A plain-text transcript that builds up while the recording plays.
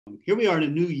Here we are in a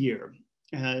new year,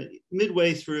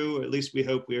 midway through, or at least we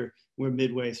hope we're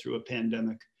midway through a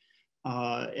pandemic.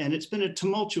 And it's been a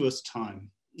tumultuous time.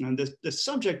 And the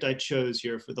subject I chose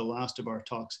here for the last of our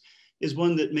talks is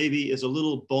one that maybe is a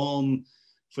little balm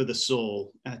for the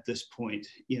soul at this point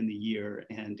in the year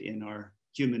and in our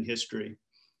human history.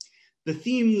 The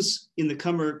themes in the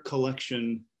Cummer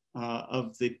collection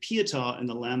of the Pietà and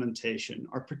the Lamentation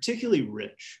are particularly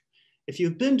rich. If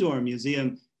you've been to our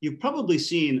museum, you've probably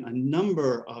seen a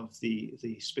number of the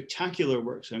spectacular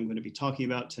works I'm going to be talking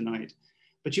about tonight,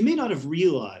 but you may not have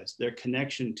realized their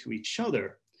connection to each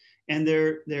other and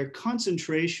their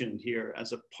concentration here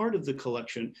as a part of the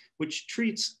collection, which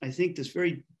treats, I think, this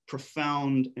very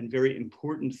profound and very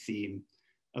important theme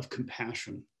of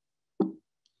compassion.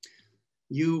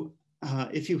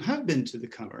 If you have been to the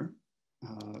Cummer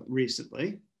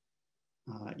recently,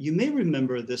 you may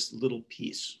remember this little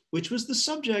piece, which was the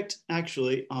subject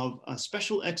actually of a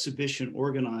special exhibition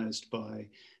organized by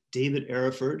David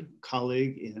Ariford, a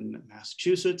colleague in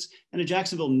Massachusetts and a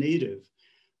Jacksonville native,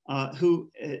 who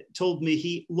told me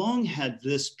he long had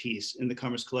this piece in the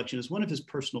Cummer's collection as one of his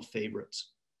personal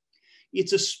favorites.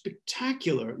 It's a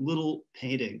spectacular little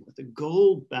painting with a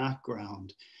gold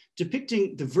background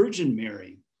depicting the Virgin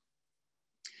Mary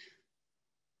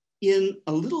in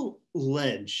a little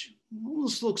ledge.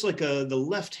 Almost looks like the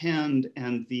left hand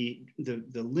and the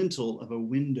lintel of a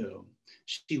window.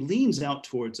 She leans out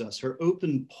towards us, her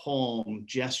open palm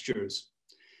gestures.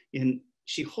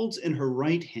 She holds in her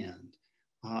right hand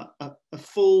a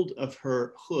fold of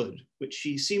her hood, which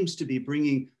she seems to be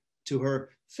bringing to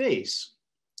her face.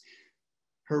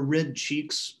 Her red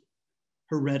cheeks,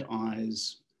 her red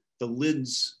eyes, the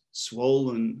lids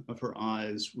swollen of her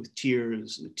eyes with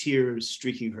tears, the tears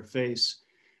streaking her face,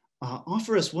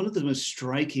 offer us one of the most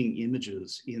striking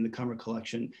images in the Cummer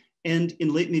collection and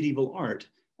in late medieval art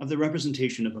of the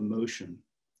representation of emotion.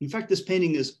 In fact, this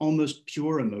painting is almost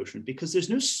pure emotion because there's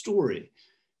no story.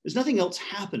 There's nothing else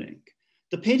happening.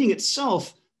 The painting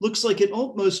itself looks like it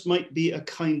almost might be a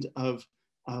kind of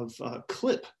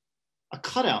clip, a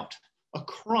cutout, a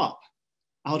crop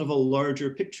out of a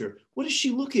larger picture. What is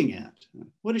she looking at?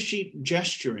 What is she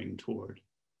gesturing toward?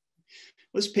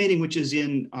 This painting, which is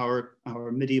in our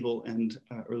medieval and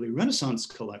early Renaissance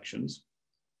collections,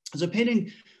 is a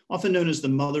painting often known as the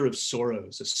Mother of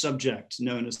Sorrows, a subject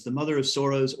known as the Mother of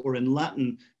Sorrows, or in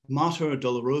Latin, Mater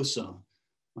Dolorosa,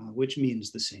 which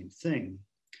means the same thing.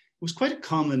 It was quite a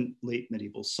common late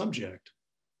medieval subject.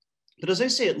 But as I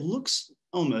say, it looks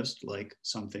almost like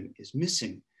something is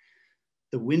missing.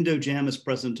 The window jamb is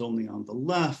present only on the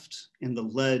left, and the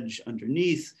ledge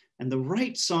underneath, and the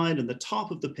right side and the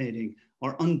top of the painting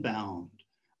are unbound.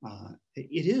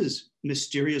 It is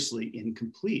mysteriously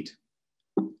incomplete.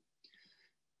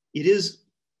 It is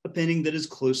a painting that is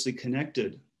closely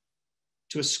connected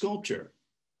to a sculpture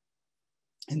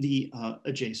in the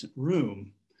adjacent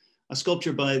room, a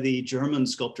sculpture by the German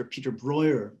sculptor Peter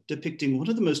Breuer, depicting one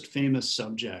of the most famous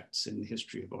subjects in the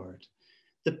history of art,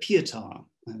 the Pietà.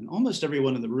 And almost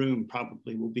everyone in the room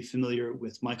probably will be familiar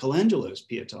with Michelangelo's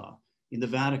Pietà in the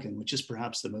Vatican, which is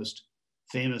perhaps the most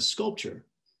famous sculpture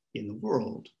in the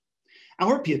world.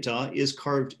 Our Pietà is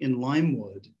carved in lime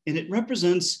wood, and it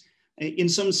represents, in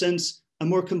some sense, a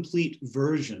more complete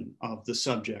version of the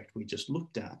subject we just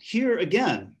looked at. Here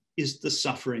again is the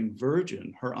suffering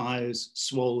Virgin, her eyes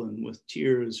swollen with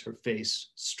tears, her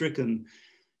face stricken.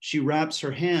 She wraps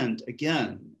her hand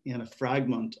again in a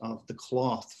fragment of the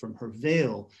cloth from her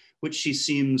veil, which she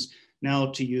seems now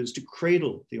to use to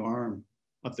cradle the arm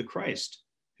of the Christ,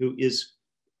 who is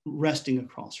resting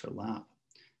across her lap.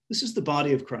 This is the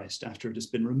body of Christ after it has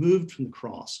been removed from the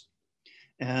cross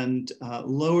and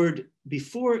lowered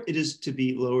before it is to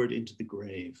be lowered into the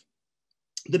grave.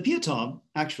 The Pietà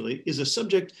actually is a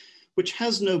subject which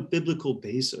has no biblical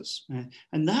basis,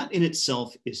 and that in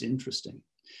itself is interesting.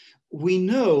 We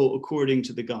know, according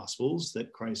to the Gospels,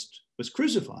 that Christ was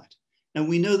crucified, and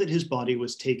we know that his body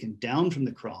was taken down from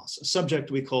the cross, a subject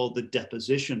we call the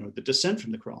deposition or the descent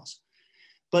from the cross.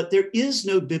 But there is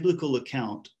no biblical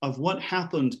account of what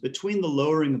happened between the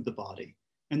lowering of the body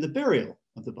and the burial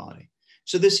of the body.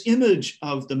 So this image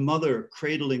of the mother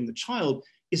cradling the child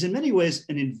is in many ways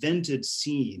an invented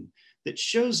scene that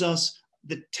shows us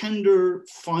the tender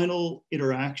final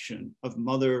interaction of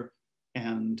mother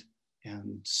and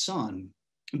son.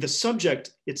 The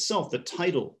subject itself, the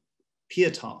title,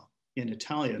 Pietà in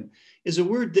Italian, is a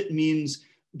word that means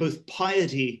both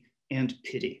piety and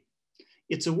pity.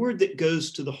 It's a word that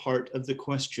goes to the heart of the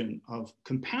question of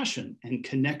compassion and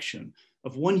connection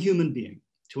of one human being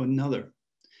to another,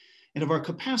 and of our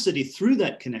capacity through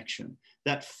that connection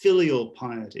that filial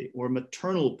piety or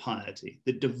maternal piety,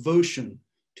 the devotion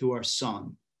to our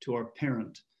son, to our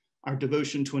parent, our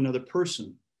devotion to another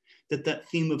person, that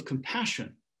theme of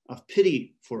compassion, of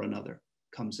pity for another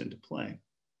comes into play.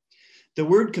 The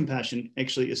word compassion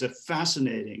actually is a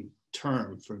fascinating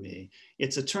term for me.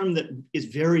 It's a term that is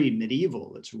very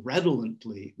medieval. It's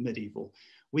redolently medieval.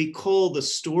 We call the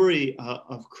story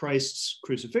of Christ's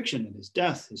crucifixion and his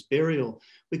death, his burial,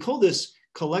 we call this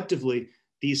collectively,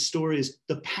 these stories,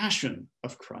 the passion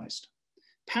of Christ.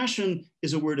 Passion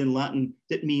is a word in Latin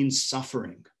that means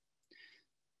suffering.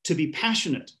 To be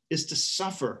passionate is to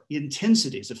suffer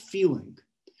intensities of feeling.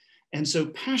 And so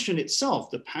passion itself,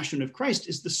 the passion of Christ,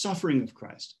 is the suffering of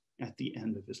Christ at the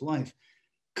end of his life.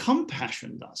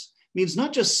 Compassion, thus, means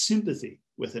not just sympathy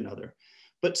with another,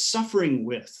 but suffering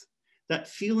with, that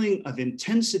feeling of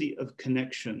intensity of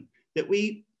connection that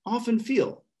we often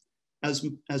feel as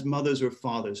mothers or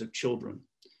fathers of children,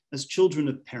 as children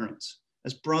of parents,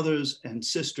 as brothers and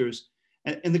sisters.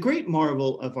 And the great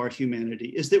marvel of our humanity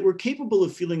is that we're capable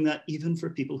of feeling that even for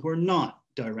people who are not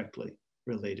directly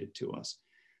related to us.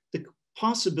 The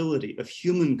possibility of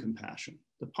human compassion,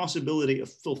 the possibility of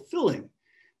fulfilling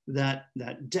that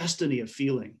destiny of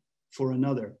feeling for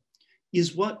another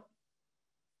is what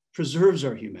preserves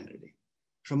our humanity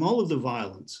from all of the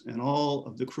violence and all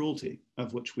of the cruelty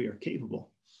of which we are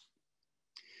capable.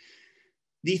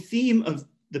 The theme of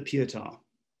the Pietà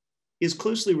is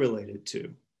closely related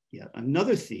to yet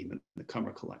another theme in the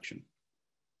Cummer collection,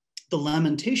 the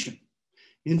lamentation.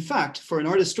 In fact, for an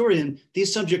art historian,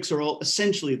 these subjects are all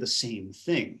essentially the same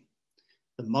thing.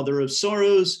 The mother of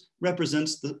sorrows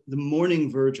represents the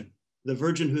mourning virgin, the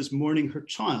virgin who's mourning her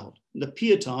child. The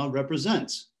Pietà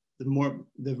represents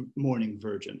the mourning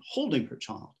virgin holding her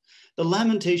child. The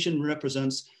lamentation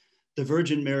represents the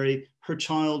Virgin Mary, her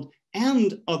child,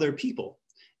 and other people.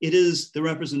 It is the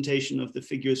representation of the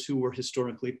figures who were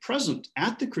historically present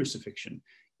at the crucifixion.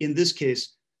 In this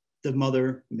case, the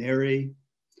mother, Mary,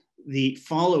 the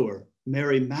follower,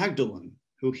 Mary Magdalene,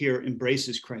 who here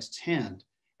embraces Christ's hand,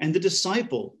 and the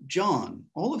disciple, John,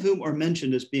 all of whom are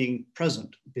mentioned as being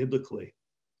present biblically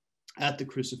at the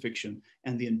crucifixion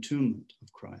and the entombment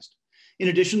of Christ. In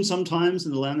addition, sometimes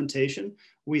in the Lamentation,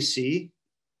 we see,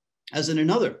 as in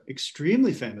another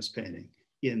extremely famous painting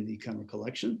in the Cummer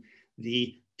collection,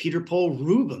 the Peter Paul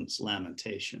Rubens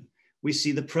Lamentation. We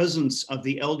see the presence of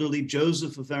the elderly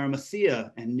Joseph of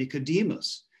Arimathea and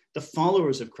Nicodemus, the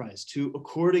followers of Christ, who,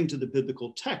 according to the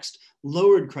biblical text,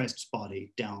 lowered Christ's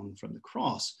body down from the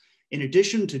cross, in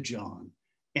addition to John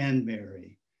and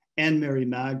Mary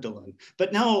Magdalene.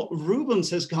 But now Rubens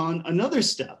has gone another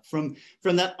step from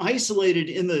that isolated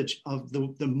image of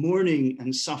the mourning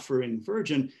and suffering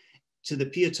virgin to the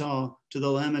Pietà, to the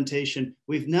Lamentation.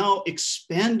 We've now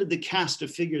expanded the cast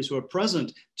of figures who are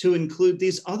present to include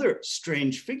these other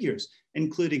strange figures,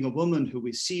 including a woman who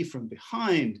we see from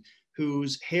behind,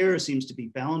 whose hair seems to be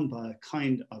bound by a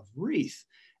kind of wreath,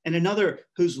 and another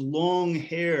whose long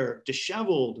hair,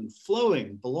 disheveled and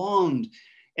flowing, blonde,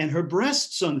 and her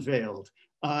breasts unveiled.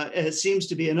 It seems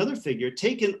to be another figure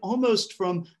taken almost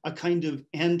from a kind of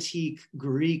antique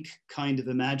Greek kind of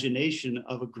imagination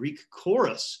of a Greek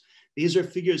chorus. These are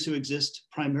figures who exist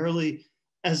primarily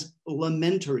as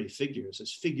lamentary figures,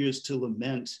 as figures to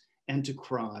lament and to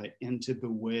cry and to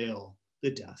bewail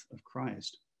the death of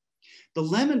Christ. The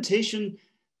Lamentation,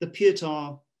 the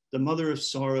Pietà, the Mother of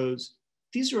Sorrows,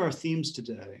 these are our themes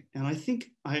today. And I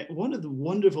think one of the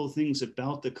wonderful things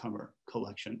about the Cummer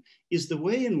collection is the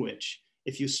way in which,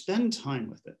 if you spend time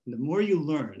with it, and the more you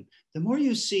learn, the more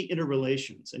you see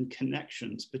interrelations and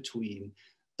connections between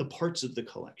the parts of the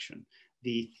collection,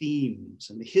 the themes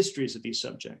and the histories of these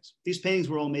subjects. These paintings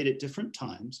were all made at different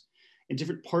times in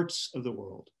different parts of the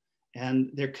world,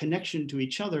 and their connection to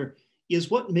each other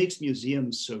is what makes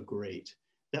museums so great,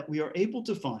 that we are able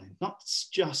to find not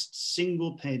just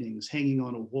single paintings hanging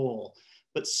on a wall,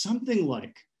 but something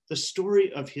like the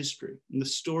story of history, and the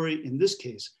story, in this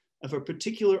case, of a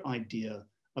particular idea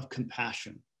of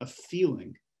compassion, of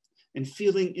feeling, and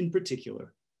feeling in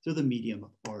particular through the medium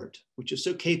of art, which is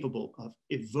so capable of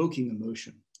evoking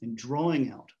emotion and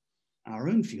drawing out our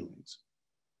own feelings.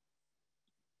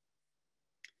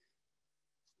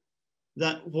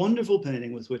 That wonderful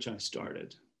painting with which I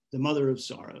started, The Mother of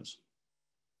Sorrows,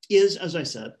 is, as I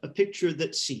said, a picture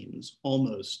that seems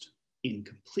almost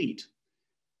incomplete.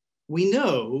 We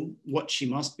know what she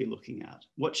must be looking at,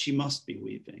 what she must be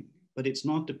weeping, but it's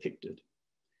not depicted.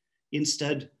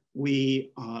 Instead,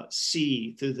 we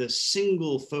see through the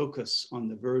single focus on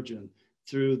the Virgin,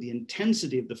 through the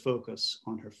intensity of the focus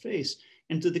on her face,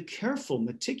 and to the careful,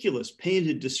 meticulous,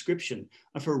 painted description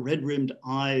of her red-rimmed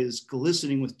eyes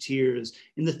glistening with tears,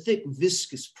 in the thick,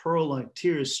 viscous, pearl-like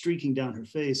tears streaking down her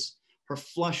face, her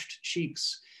flushed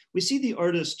cheeks, we see the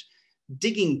artist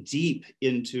digging deep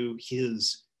into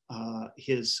his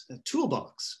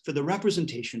toolbox for the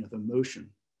representation of emotion.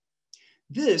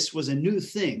 This was a new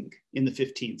thing in the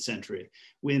 15th century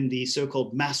when the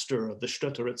so-called master of the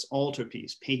Stutteritz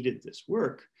altarpiece painted this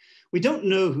work. We don't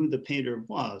know who the painter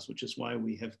was, which is why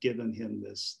we have given him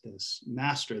this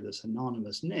master, this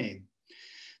anonymous name.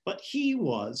 But he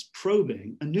was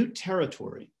probing a new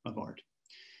territory of art.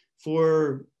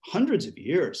 For hundreds of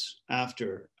years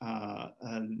after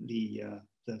the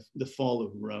fall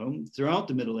of Rome, throughout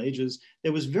the Middle Ages,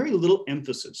 there was very little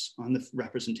emphasis on the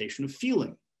representation of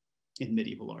feeling in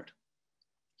medieval art.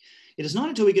 It is not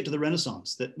until we get to the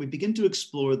Renaissance that we begin to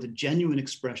explore the genuine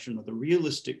expression or the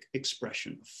realistic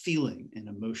expression of feeling and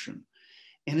emotion.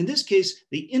 And in this case,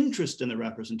 the interest in the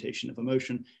representation of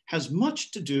emotion has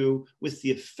much to do with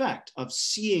the effect of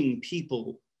seeing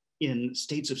people in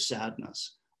states of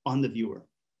sadness on the viewer.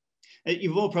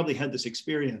 You've all probably had this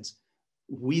experience,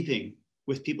 weeping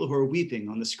with people who are weeping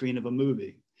on the screen of a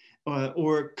movie,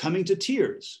 or coming to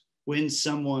tears when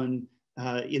someone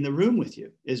in the room with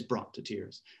you is brought to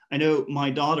tears. I know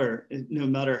my daughter, no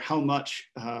matter how much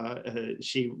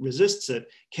she resists it,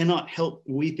 cannot help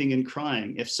weeping and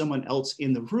crying if someone else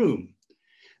in the room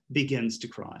begins to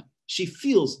cry. She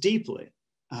feels deeply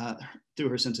through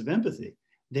her sense of empathy,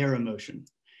 their emotion.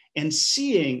 And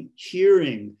seeing,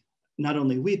 hearing, not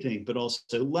only weeping, but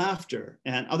also laughter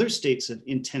and other states of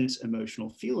intense emotional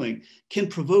feeling can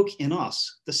provoke in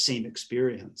us the same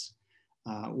experience.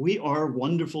 We are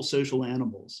wonderful social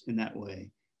animals in that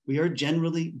way. We are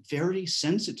generally very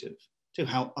sensitive to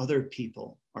how other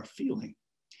people are feeling.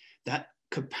 That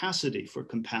capacity for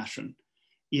compassion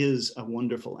is a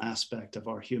wonderful aspect of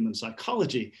our human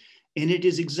psychology, and it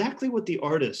is exactly what the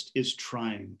artist is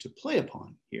trying to play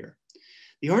upon here.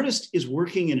 The artist is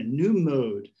working in a new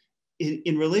mode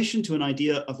in relation to an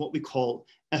idea of what we call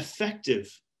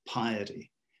affective piety.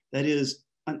 That is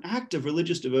an act of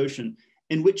religious devotion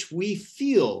in which we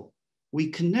feel, we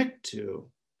connect to,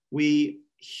 we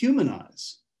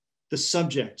humanize the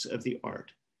subjects of the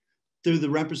art through the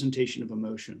representation of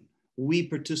emotion. We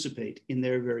participate in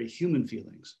their very human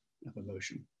feelings of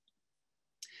emotion.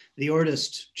 The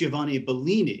artist Giovanni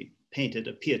Bellini painted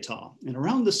a Pietà, and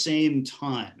around the same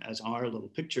time as our little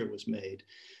picture was made,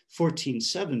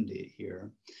 1470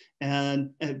 here.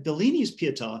 And Bellini's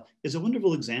Pietà is a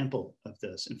wonderful example of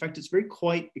this. In fact, it's very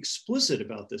quite explicit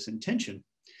about this intention.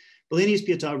 Bellini's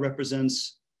Pietà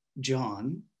represents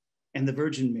John and the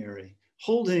Virgin Mary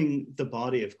holding the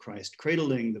body of Christ,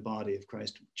 cradling the body of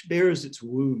Christ, which bears its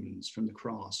wounds from the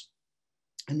cross.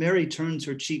 And Mary turns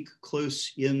her cheek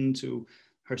close into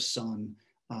her son,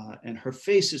 and her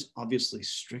face is obviously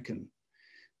stricken.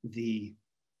 The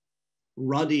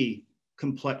ruddy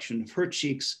complexion of her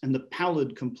cheeks and the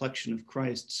pallid complexion of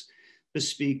Christ's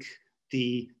bespeak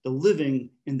the living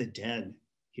and the dead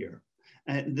here.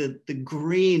 The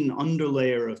green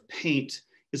underlayer of paint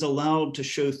is allowed to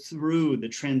show through the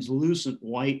translucent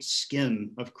white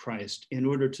skin of Christ in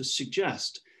order to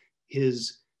suggest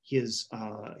his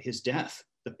death,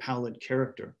 the pallid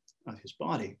character of his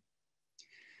body.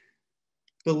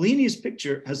 Bellini's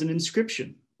picture has an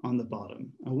inscription on the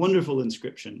bottom, a wonderful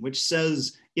inscription, which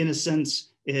says, in a sense,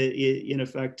 in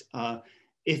effect,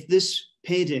 if this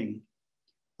painting,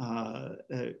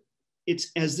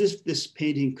 it's as if this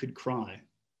painting could cry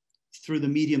through the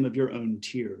medium of your own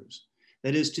tears.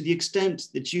 That is, to the extent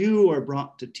that you are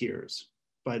brought to tears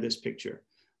by this picture,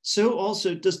 so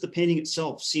also does the painting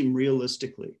itself seem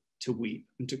realistically to weep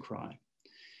and to cry.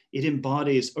 It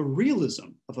embodies a realism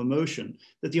of emotion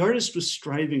that the artist was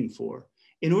striving for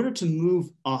in order to move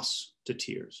us to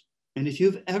tears. And if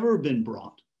you've ever been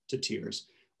brought to tears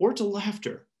or to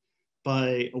laughter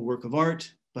by a work of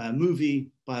art, by a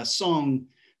movie, by a song,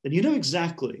 then you know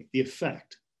exactly the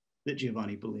effect that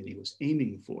Giovanni Bellini was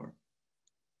aiming for.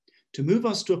 To move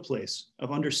us to a place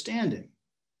of understanding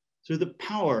through the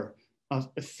power of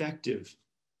effective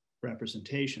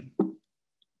representation.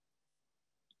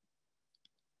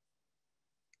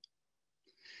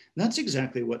 And that's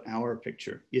exactly what our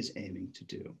picture is aiming to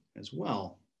do as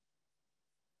well.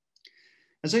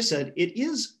 As I said, it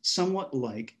is somewhat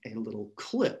like a little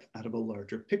clip out of a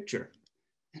larger picture.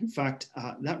 In fact,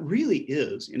 that really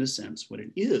is, in a sense, what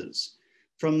it is.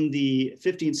 From the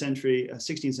 15th century,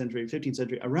 16th century, 15th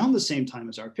century, around the same time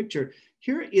as our picture,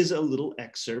 here is a little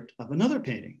excerpt of another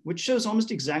painting, which shows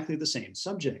almost exactly the same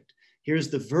subject. Here's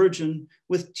the Virgin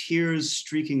with tears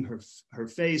streaking her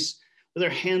face, with their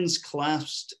hands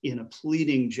clasped in a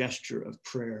pleading gesture of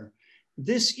prayer.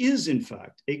 This is, in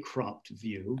fact, a cropped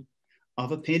view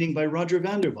of a painting by Roger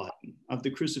van der Weyden of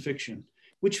the crucifixion,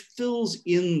 which fills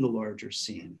in the larger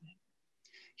scene.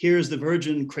 Here is the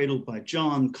Virgin cradled by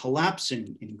John,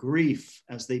 collapsing in grief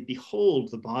as they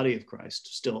behold the body of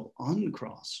Christ still on the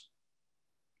cross.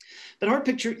 But our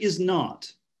picture is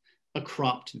not a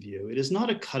cropped view. It is not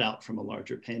a cutout from a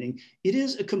larger painting. It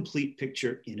is a complete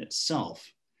picture in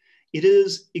itself. It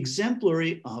is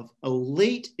exemplary of a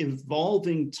late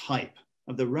evolving type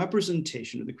of the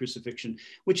representation of the crucifixion,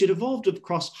 which had evolved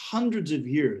across hundreds of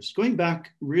years, going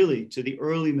back really to the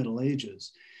early Middle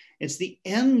Ages. It's the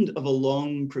end of a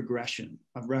long progression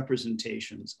of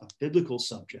representations of biblical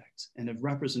subjects and of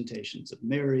representations of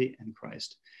Mary and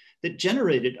Christ that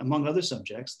generated, among other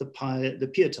subjects, the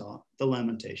Pietà, the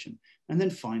Lamentation, and then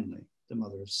finally, the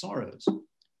Mother of Sorrows.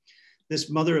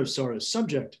 This Mother of Sorrows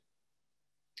subject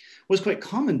was quite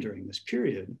common during this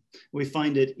period. We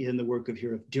find it in the work of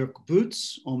Dirk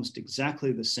Boots, almost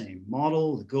exactly the same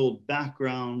model, the gold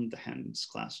background, the hands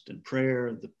clasped in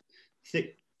prayer, the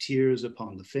thick tears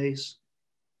upon the face.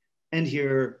 And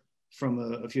here, from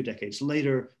a few decades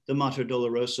later, the Mater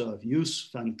Dolorosa of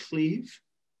Joos van Cleve,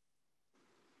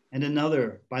 and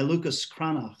another by Lucas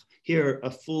Cranach, here a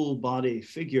full body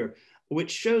figure, which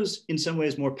shows in some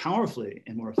ways more powerfully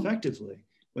and more effectively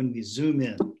when we zoom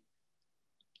in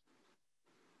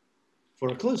for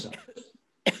a close-up.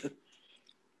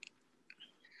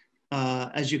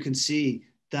 As you can see,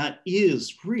 that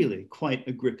is really quite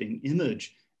a gripping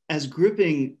image, as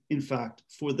gripping, in fact,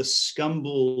 for the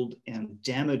scumbled and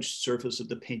damaged surface of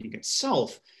the painting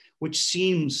itself, which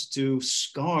seems to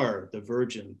scar the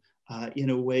Virgin in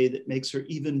a way that makes her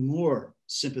even more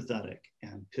sympathetic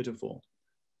and pitiful.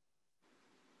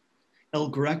 El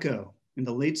Greco in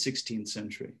the late 16th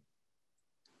century,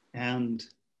 and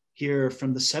here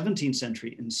from the 17th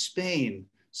century in Spain,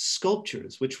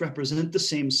 sculptures which represent the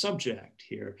same subject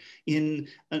here in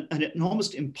an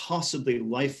almost impossibly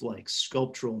lifelike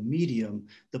sculptural medium,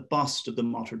 the bust of the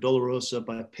Mater Dolorosa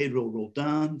by Pedro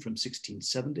Roldán from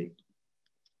 1670,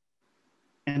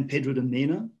 and Pedro de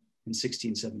Mena in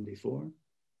 1674.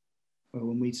 Where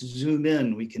when we zoom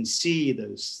in, we can see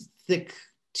those thick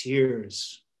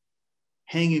tears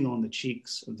hanging on the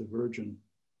cheeks of the Virgin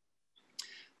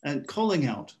and calling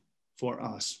out for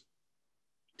us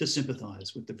to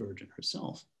sympathize with the Virgin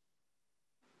herself.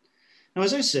 Now,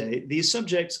 as I say, these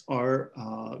subjects are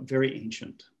very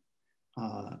ancient.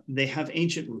 They have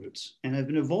ancient roots and have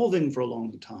been evolving for a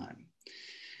long time.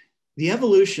 The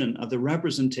evolution of the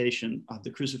representation of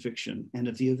the crucifixion and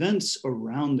of the events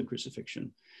around the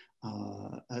crucifixion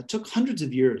took hundreds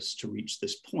of years to reach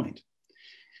this point.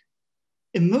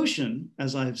 Emotion,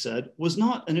 as I have said, was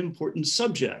not an important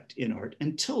subject in art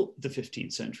until the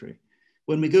 15th century.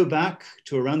 When we go back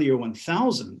to around the year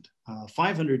 1000,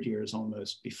 500 years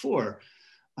almost before,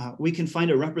 we can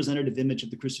find a representative image of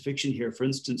the crucifixion here, for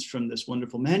instance, from this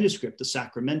wonderful manuscript, the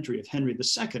Sacramentary of Henry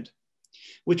II,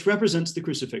 which represents the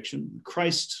crucifixion,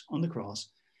 Christ on the cross,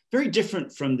 very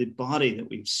different from the body that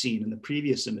we've seen in the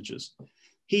previous images.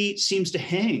 He seems to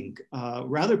hang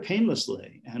rather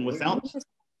painlessly and without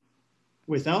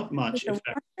much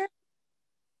effect.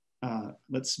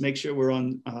 Let's make sure we're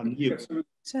on mute.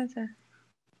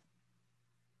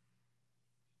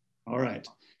 All right.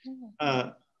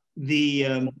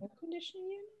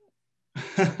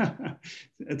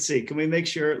 Let's see, can we make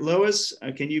sure, Lois,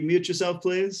 can you mute yourself,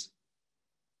 please?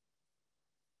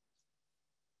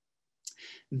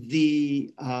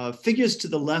 The figures to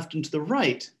the left and to the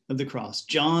right of the cross,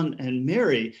 John and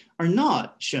Mary, are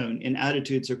not shown in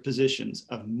attitudes or positions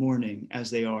of mourning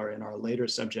as they are in our later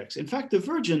subjects. In fact, the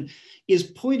Virgin is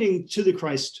pointing to the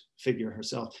Christ figure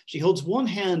herself. She holds one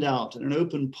hand out in an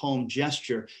open palm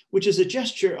gesture, which is a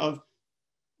gesture of,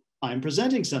 I'm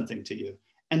presenting something to you.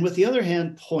 And with the other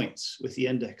hand, points with the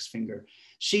index finger.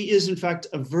 She is, in fact,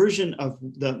 a version of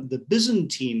the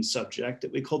Byzantine subject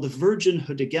that we call the Virgin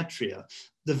Hodegetria,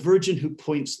 the Virgin who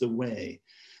points the way.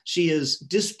 She is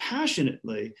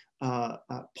dispassionately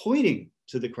pointing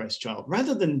to the Christ child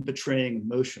rather than betraying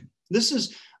emotion. This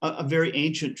is a very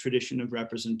ancient tradition of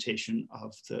representation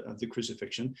of the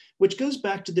crucifixion, which goes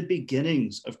back to the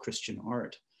beginnings of Christian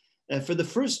art. For the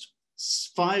first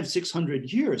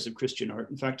 500-600 years of Christian art,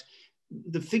 in fact,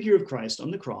 the figure of Christ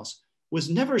on the cross was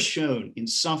never shown in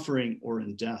suffering or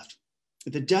in death.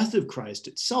 The death of Christ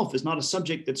itself is not a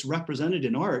subject that's represented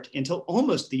in art until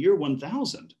almost the year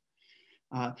 1000.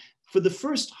 For the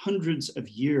first hundreds of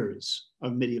years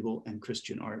of medieval and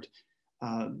Christian art,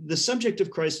 the subject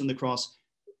of Christ on the cross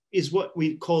is what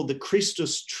we call the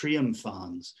Christus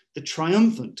triumphans, the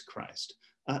triumphant Christ,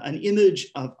 an image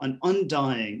of an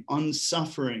undying,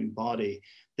 unsuffering body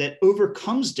that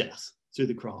overcomes death through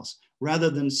the cross rather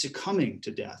than succumbing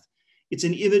to death. It's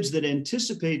an image that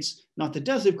anticipates not the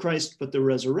death of Christ, but the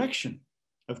resurrection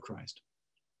of Christ.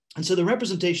 And so the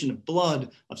representation of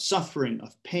blood, of suffering,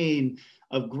 of pain,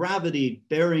 of gravity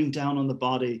bearing down on the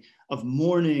body, of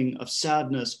mourning, of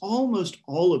sadness, almost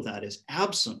all of that is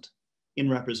absent in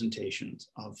representations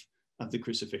of the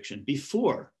crucifixion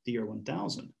before the year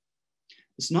 1000.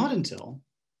 It's not until,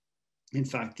 in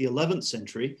fact, the 11th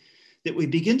century that we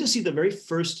begin to see the very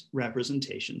first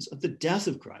representations of the death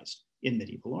of Christ in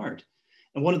medieval art.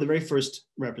 And one of the very first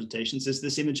representations is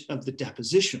this image of the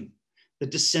deposition, the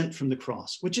descent from the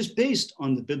cross, which is based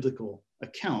on the biblical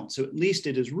account. So at least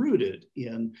it is rooted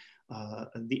in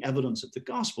the evidence of the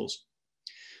Gospels.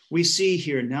 We see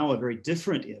here now a very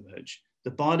different image.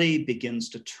 The body begins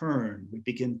to turn. We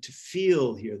begin to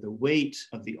feel here the weight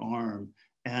of the arm,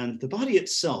 and the body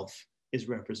itself is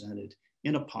represented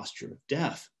in a posture of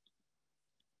death.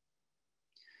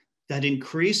 That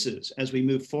increases as we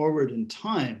move forward in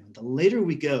time. The later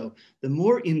we go, the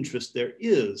more interest there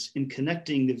is in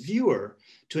connecting the viewer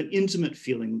to an intimate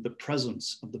feeling of the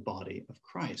presence of the body of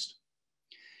Christ.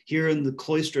 Here in the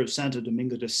cloister of Santo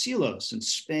Domingo de Silos in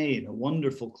Spain, a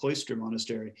wonderful cloister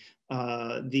monastery,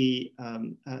 the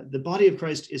body of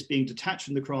Christ is being detached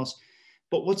from the cross.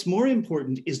 But what's more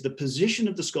important is the position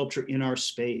of the sculpture in our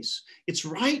space. It's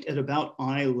right at about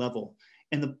eye level.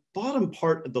 And the bottom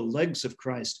part of the legs of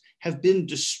Christ have been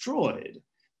destroyed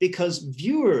because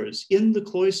viewers in the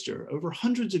cloister over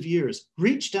hundreds of years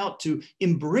reached out to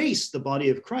embrace the body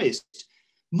of Christ,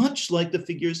 much like the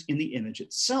figures in the image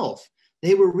itself.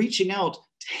 They were reaching out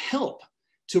to help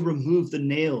to remove the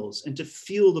nails and to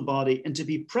feel the body and to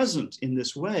be present in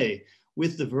this way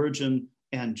with the Virgin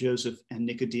and Joseph and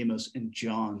Nicodemus and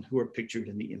John, who are pictured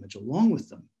in the image along with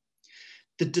them.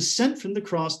 The descent from the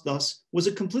cross, thus, was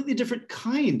a completely different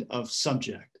kind of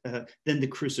subject than the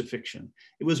crucifixion.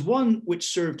 It was one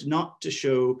which served not to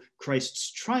show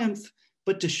Christ's triumph,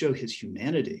 but to show his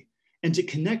humanity and to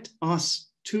connect us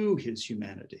to his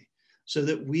humanity so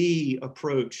that we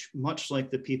approach, much like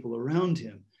the people around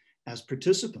him, as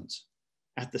participants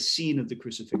at the scene of the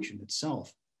crucifixion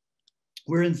itself.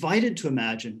 We're invited to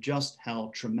imagine just how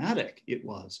traumatic it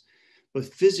was,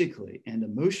 both physically and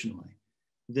emotionally.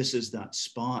 This is that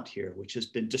spot here, which has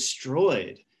been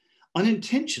destroyed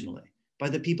unintentionally by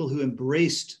the people who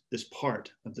embraced this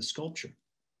part of the sculpture.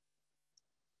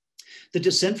 The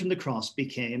descent from the cross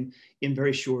became, in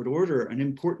very short order, an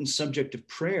important subject of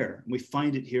prayer. We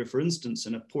find it here, for instance,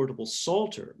 in a portable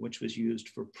psalter, which was used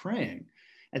for praying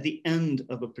at the end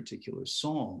of a particular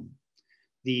psalm.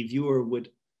 The viewer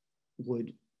would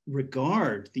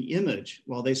regard the image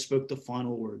while they spoke the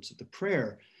final words of the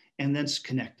prayer, and then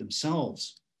connect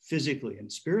themselves physically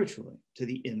and spiritually to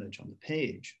the image on the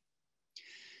page.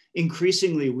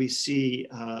 Increasingly, we see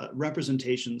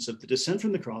representations of the descent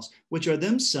from the cross, which are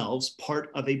themselves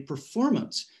part of a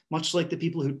performance, much like the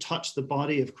people who touch the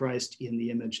body of Christ in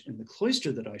the image in the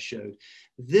cloister that I showed.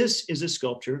 This is a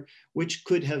sculpture which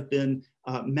could have been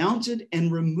mounted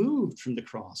and removed from the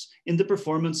cross in the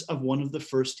performance of one of the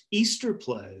first Easter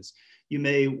plays. You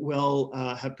may well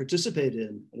have participated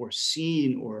in or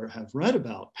seen or have read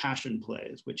about passion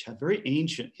plays, which have very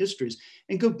ancient histories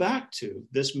and go back to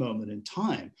this moment in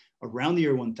time around the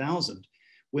year 1000,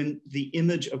 when the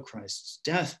image of Christ's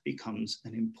death becomes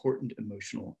an important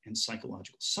emotional and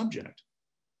psychological subject.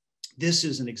 This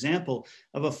is an example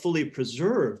of a fully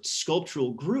preserved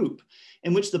sculptural group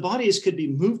in which the bodies could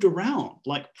be moved around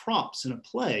like props in a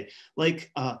play,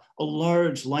 like a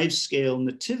large life-scale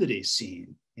nativity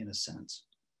scene, in a sense.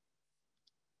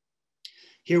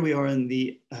 Here we are in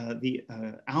the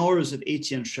Hours of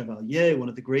Étienne Chevalier, one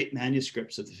of the great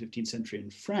manuscripts of the 15th century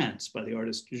in France by the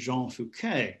artist Jean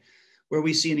Fouquet, where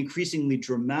we see an increasingly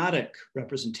dramatic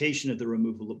representation of the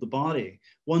removal of the body,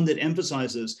 one that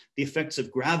emphasizes the effects of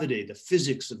gravity, the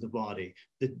physics of the body,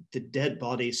 the dead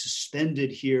body suspended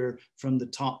here from the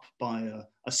top by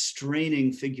a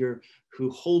straining figure who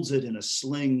holds it in a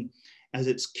sling as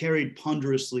it's carried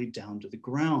ponderously down to the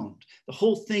ground. The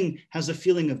whole thing has a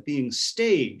feeling of being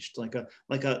staged, like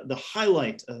the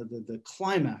highlight, the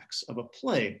climax of a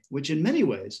play, which in many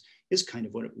ways is kind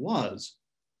of what it was.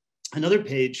 Another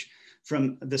page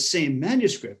from the same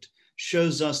manuscript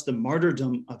shows us the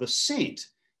martyrdom of a saint.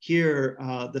 Here,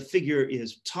 the figure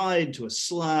is tied to a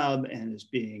slab and is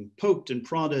being poked and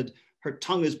prodded. Her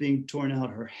tongue is being torn out,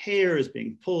 her hair is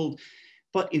being pulled.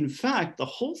 But in fact, the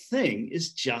whole thing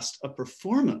is just a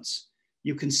performance.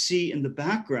 You can see in the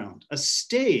background a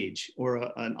stage or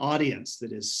an audience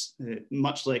that is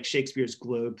much like Shakespeare's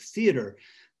Globe Theatre,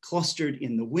 clustered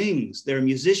in the wings. There are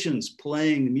musicians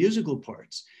playing the musical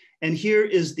parts. And here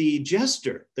is the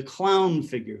jester, the clown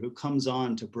figure who comes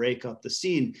on to break up the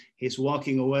scene. He's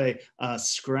walking away,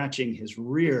 scratching his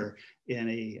rear in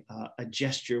a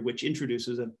gesture which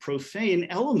introduces a profane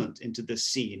element into the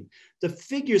scene. The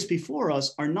figures before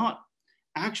us are not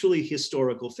actually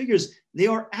historical figures. They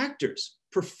are actors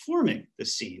performing the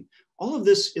scene. All of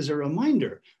this is a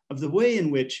reminder of the way in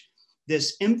which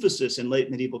this emphasis in late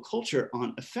medieval culture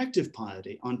on effective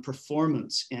piety, on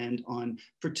performance, and on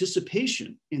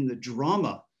participation in the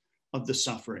drama of the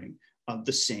suffering of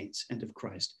the saints and of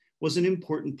Christ was an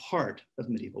important part of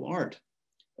medieval art.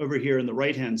 Over here on the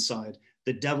right-hand side,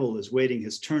 the devil is waiting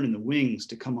his turn in the wings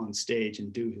to come on stage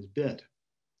and do his bit.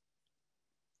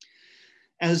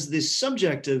 As the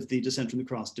subject of the Descent from the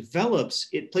Cross develops,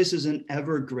 it places an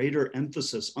ever greater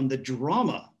emphasis on the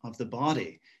drama of the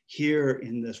body. Here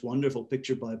in this wonderful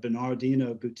picture by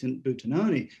Bernardino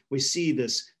Butinoni, we see the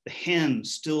hand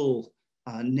still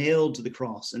nailed to the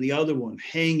cross and the other one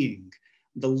hanging,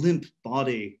 the limp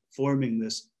body forming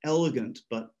this elegant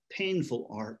but painful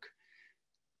arc.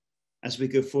 As we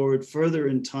go forward further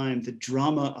in time, the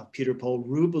drama of Peter Paul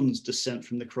Rubens' Descent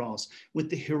from the Cross with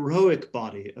the heroic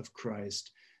body of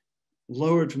Christ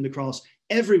lowered from the cross,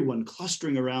 everyone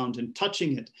clustering around and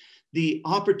touching it, the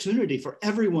opportunity for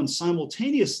everyone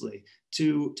simultaneously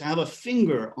to have a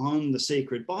finger on the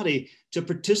sacred body, to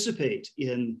participate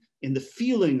in the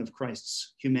feeling of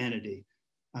Christ's humanity.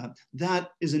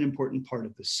 That is an important part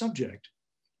of the subject,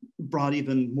 brought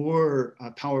even more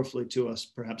powerfully to us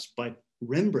perhaps by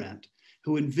Rembrandt,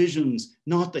 who envisions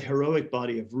not the heroic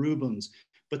body of Rubens,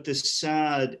 but this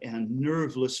sad and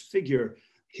nerveless figure,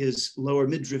 his lower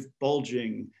midriff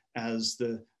bulging as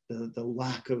the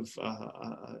lack of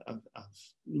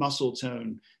muscle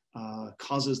tone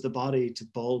causes the body to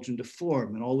bulge and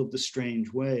deform in all of the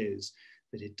strange ways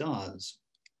that it does.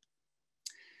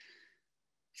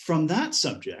 From that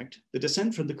subject, the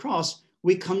Descent from the Cross,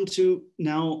 we come to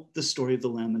now the story of the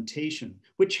Lamentation,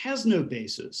 which has no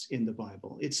basis in the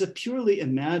Bible. It's a purely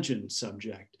imagined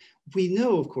subject. We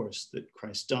know, of course, that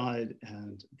Christ died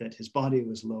and that his body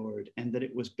was lowered and that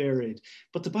it was buried,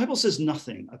 but the Bible says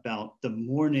nothing about the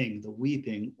mourning, the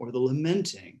weeping, or the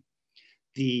lamenting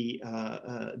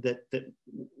that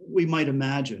we might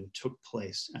imagine took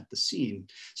place at the scene.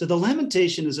 So the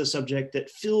Lamentation is a subject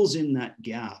that fills in that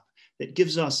gap, that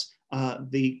gives us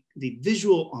the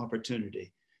visual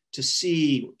opportunity to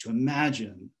see, to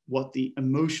imagine what the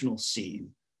emotional scene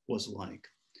was like.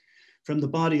 From the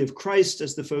body of Christ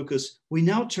as the focus, we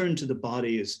now turn to the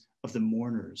bodies of the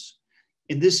mourners.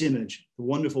 In this image, the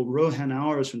wonderful Rohan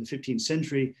hours from the 15th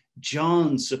century,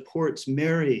 John supports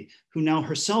Mary, who now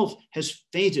herself has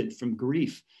fainted from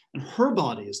grief, and her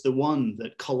body is the one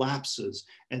that collapses,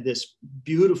 and this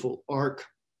beautiful arc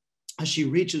as she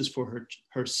reaches for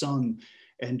her son,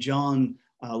 and John,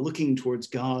 looking towards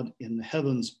God in the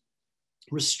heavens,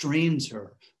 restrains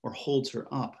her or holds her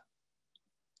up.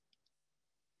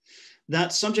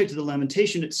 That subject of the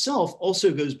Lamentation itself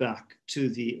also goes back to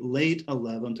the late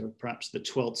 11th or perhaps the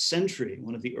 12th century,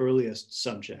 one of the earliest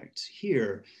subjects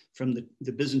here from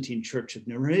the Byzantine Church of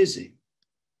Neresi.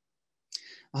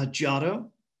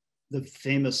 Giotto, the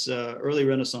famous early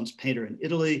Renaissance painter in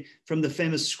Italy, from the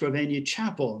famous Scrovegni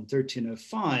Chapel in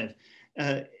 1305,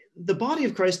 the body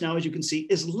of Christ now, as you can see,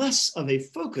 is less of a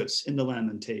focus in the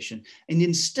Lamentation. And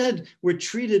instead, we're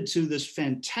treated to this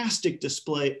fantastic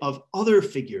display of other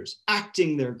figures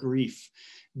acting their grief.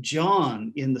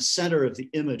 John, in the center of the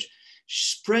image,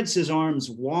 spreads his arms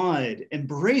wide,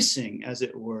 embracing, as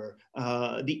it were,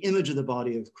 the image of the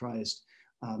body of Christ.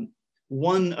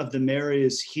 One of the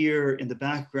Marys here in the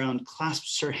background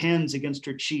clasps her hands against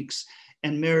her cheeks,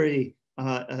 and Mary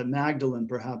Magdalene,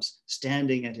 perhaps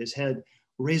standing at his head,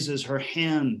 raises her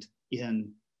hand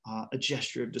in a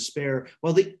gesture of despair,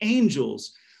 while the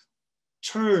angels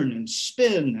turn and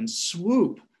spin and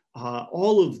swoop,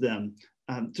 all of them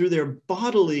through their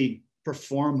bodily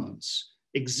performance,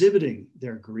 exhibiting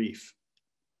their grief.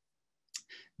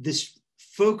 This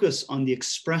focus on the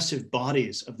expressive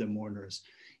bodies of the mourners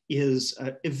is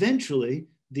eventually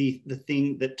the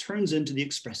thing that turns into the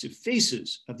expressive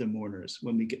faces of the mourners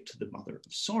when we get to the Mother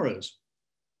of Sorrows.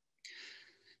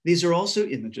 These are also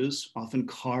images, often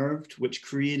carved, which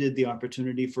created the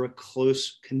opportunity for a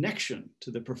close connection to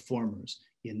the performers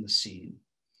in the scene.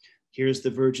 Here's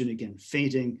the Virgin again,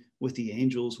 fainting with the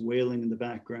angels wailing in the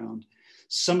background.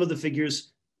 Some of the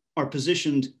figures are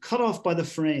positioned cut off by the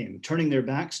frame, turning their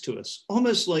backs to us,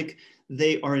 almost like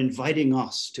they are inviting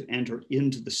us to enter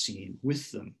into the scene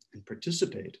with them and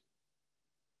participate.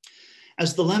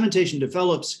 As the lamentation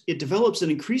develops, it develops an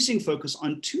increasing focus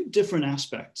on two different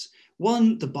aspects.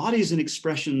 One, the bodies and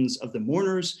expressions of the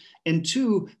mourners, and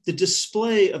two, the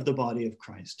display of the body of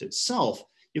Christ itself.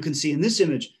 You can see in this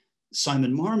image,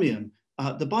 Simon Marmion,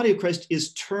 the body of Christ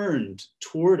is turned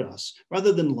toward us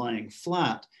rather than lying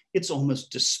flat. It's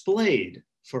almost displayed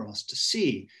for us to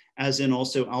see, as in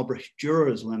also Albrecht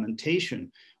Dürer's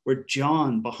Lamentation, where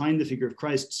John, behind the figure of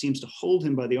Christ, seems to hold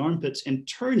him by the armpits and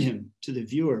turn him to the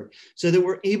viewer, so that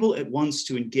we're able at once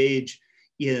to engage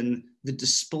in the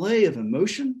display of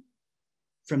emotion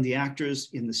from the actors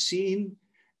in the scene,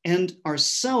 and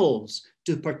ourselves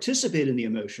to participate in the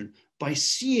emotion by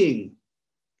seeing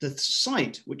the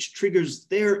sight which triggers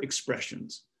their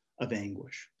expressions of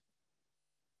anguish.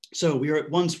 So we are at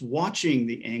once watching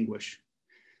the anguish,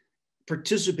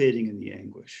 participating in the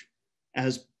anguish,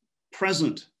 as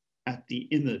present at the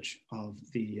image of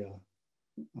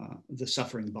the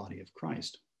suffering body of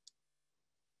Christ.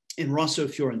 In Rosso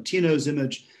Fiorentino's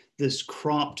image, this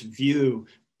cropped view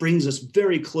brings us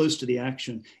very close to the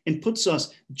action and puts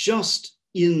us just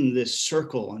in this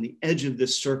circle, on the edge of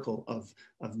this circle of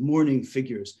mourning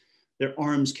figures, their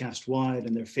arms cast wide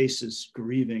and their faces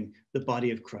grieving the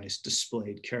body of Christ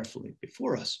displayed carefully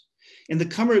before us. In the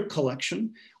Cummer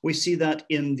collection, we see that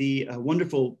in the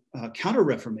wonderful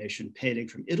Counter-Reformation painting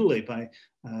from Italy by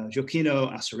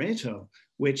Gioacchino Assareto,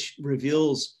 which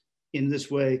reveals in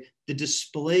this way the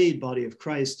displayed body of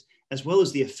Christ, as well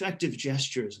as the effective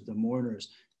gestures of the mourners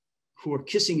who are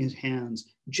kissing his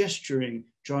hands, gesturing,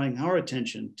 drawing our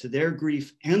attention to their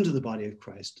grief and to the body of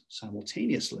Christ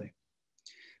simultaneously.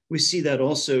 We see that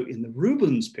also in the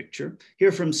Rubens picture,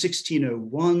 here from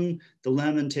 1601, the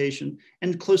Lamentation,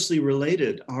 and closely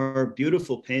related, our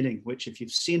beautiful painting, which if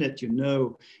you've seen it, you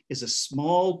know is a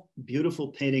small, beautiful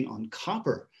painting on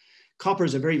copper. Copper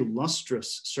is a very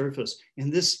lustrous surface,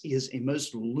 and this is a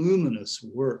most luminous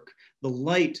work. The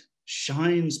light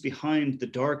shines behind the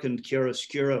darkened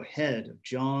chiaroscuro head of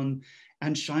John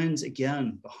and shines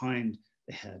again behind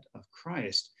the head of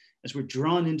Christ, as we're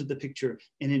drawn into the picture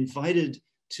and invited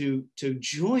to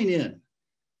join in.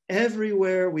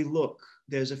 Everywhere we look,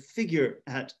 there's a figure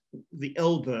at the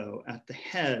elbow, at the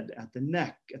head, at the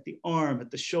neck, at the arm,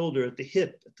 at the shoulder, at the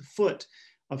hip, at the foot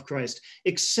of Christ,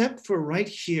 except for right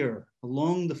here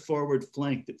along the forward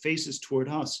flank that faces toward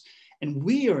us. And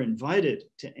we are invited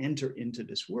to enter into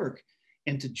this work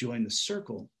and to join the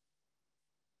circle.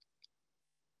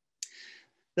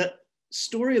 That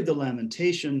story of the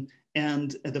Lamentation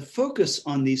and the focus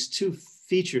on these two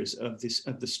features of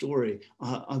the story,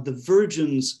 of the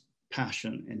Virgin's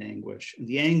passion and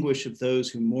the anguish of those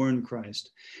who mourn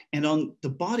Christ, and on the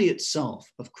body itself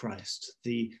of Christ,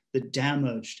 the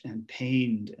damaged and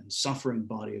pained and suffering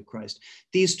body of Christ.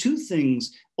 These two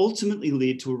things ultimately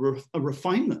lead to a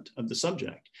refinement of the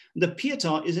subject. The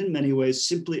Pietà is in many ways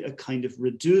simply a kind of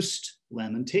reduced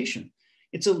lamentation.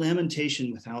 It's a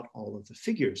lamentation without all of the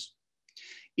figures.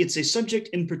 It's a subject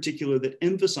in particular that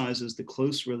emphasizes the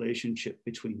close relationship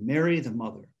between Mary, the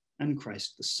mother, and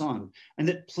Christ, the son, and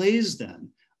that plays then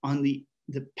on the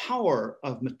power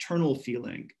of maternal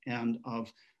feeling and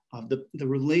of the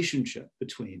relationship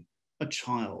between a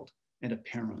child and a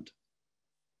parent.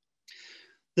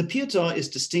 The Pietà is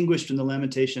distinguished from the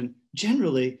Lamentation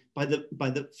generally by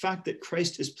the fact that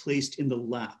Christ is placed in the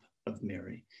lap of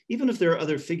Mary. Even if there are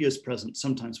other figures present,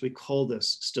 sometimes we call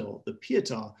this still the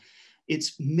Pietà.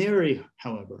 It's Mary,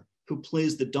 however, who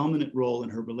plays the dominant role in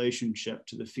her relationship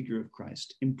to the figure of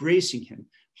Christ, embracing him,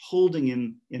 holding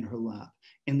him in her lap.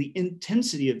 And the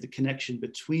intensity of the connection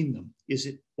between them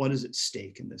is what is at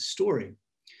stake in this story.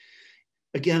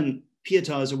 Again,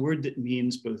 Pietà is a word that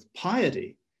means both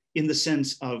piety in the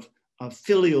sense of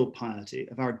filial piety,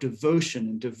 of our devotion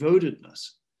and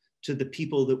devotedness to the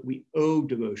people that we owe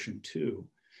devotion to,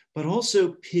 but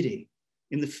also pity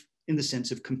in the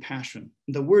sense of compassion.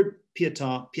 The word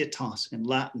pietà, pietas in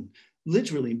Latin,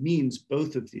 literally means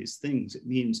both of these things. It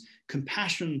means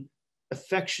compassion,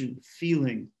 affection,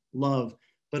 feeling, love,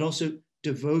 but also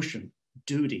devotion,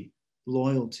 duty,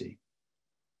 loyalty.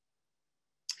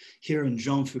 Here in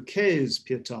Jean Fouquet's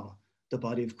Pietà, the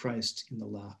body of Christ in the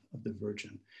lap of the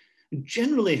Virgin. And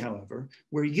generally, however,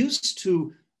 we're used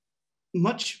to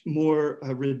much more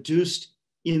reduced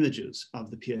images of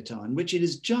the Pietà in which it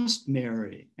is just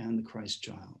Mary and the Christ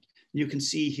child. You can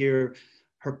see here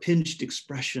her pinched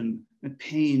expression, and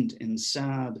pained and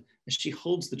sad as she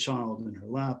holds the child in her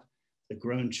lap, the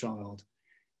grown child,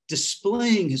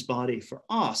 displaying his body for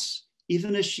us,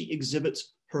 even as she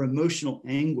exhibits her emotional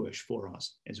anguish for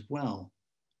us as well.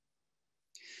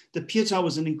 The Pietà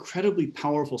was an incredibly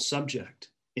powerful subject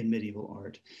in medieval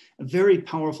art, a very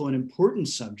powerful and important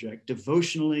subject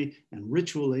devotionally and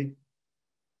ritually,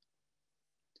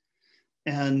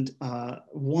 and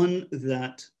one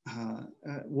that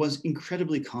was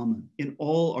incredibly common in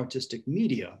all artistic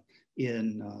media,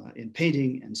 in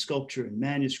painting and sculpture and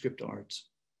manuscript arts,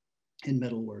 in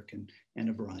metalwork and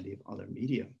a variety of other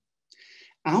media.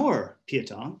 Our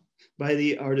Pietà, by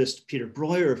the artist Peter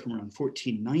Breuer from around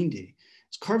 1490,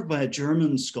 is carved by a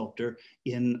German sculptor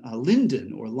in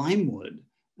linden or limewood.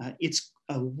 It's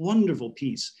a wonderful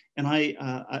piece, and I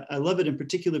love it in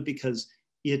particular because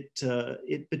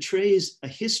it betrays a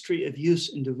history of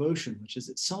use and devotion, which is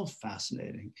itself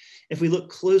fascinating. If we look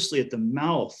closely at the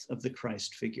mouth of the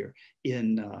Christ figure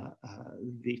in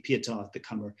the Pietà at the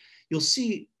Cummer, you'll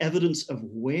see evidence of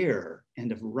wear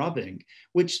and of rubbing,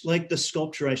 which, like the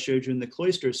sculpture I showed you in the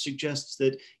cloisters, suggests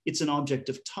that it's an object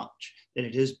of touch, that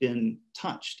it has been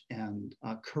touched and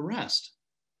caressed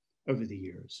over the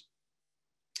years.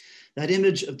 That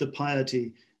image of the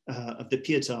piety of the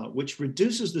Pietà, which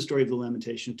reduces the story of the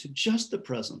Lamentation to just the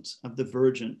presence of the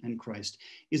Virgin and Christ,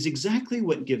 is exactly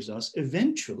what gives us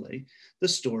eventually the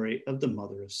story of the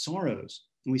Mother of Sorrows.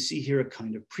 And we see here a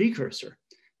kind of precursor,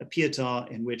 a Pietà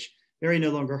in which Mary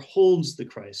no longer holds the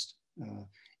Christ.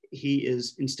 He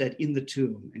is instead in the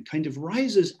tomb and kind of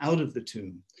rises out of the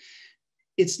tomb.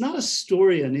 It's not a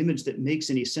story, an image that makes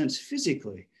any sense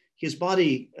physically. His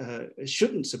body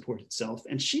shouldn't support itself,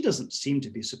 and she doesn't seem to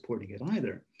be supporting it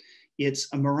either. It's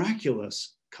a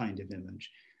miraculous kind of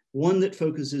image, one that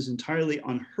focuses entirely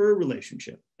on her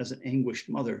relationship as an anguished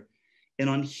mother and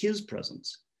on his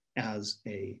presence as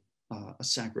a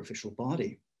sacrificial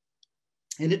body.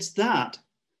 And it's that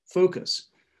focus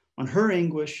on her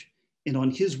anguish and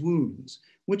on his wounds,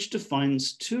 which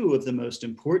defines two of the most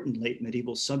important late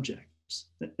medieval subjects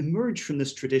that emerge from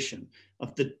this tradition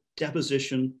of the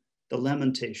deposition, the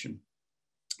lamentation,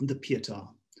 the Pietà.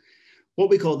 What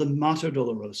we call the Mater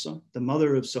Dolorosa, the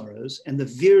Mother of Sorrows, and the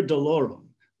Vir Dolorum,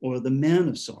 or the Man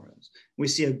of Sorrows. We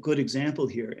see a good example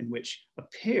here in which a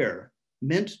pair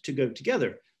meant to go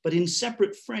together, but in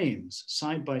separate frames,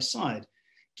 side by side,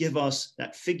 give us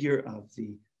that figure of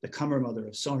the Cummer Mother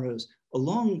of Sorrows,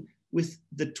 along with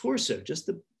the torso, just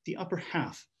the upper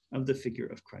half of the figure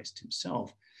of Christ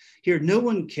himself. Here, no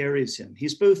one carries him.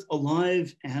 He's both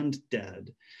alive and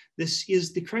dead. This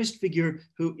is the Christ figure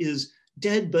who is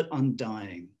dead but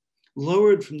undying,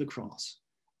 lowered from the cross,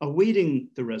 awaiting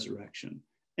the resurrection,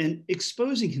 and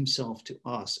exposing himself to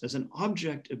us as an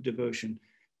object of devotion,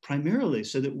 primarily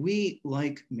so that we,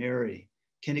 like Mary,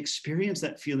 can experience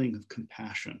that feeling of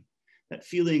compassion, that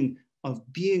feeling of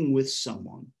being with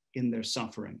someone in their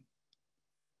suffering.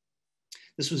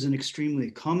 This was an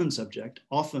extremely common subject,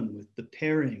 often with the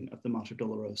pairing of the Mater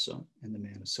Dolorosa and the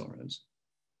Man of Sorrows.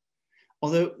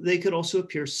 Although they could also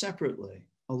appear separately,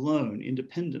 alone,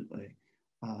 independently,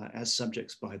 as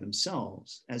subjects by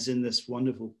themselves, as in this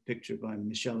wonderful picture by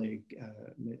Michele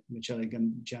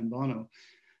Gambano,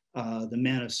 The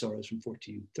Man of Sorrows from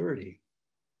 1430.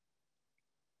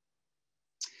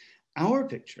 Our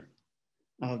picture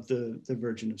of the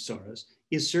Virgin of Sorrows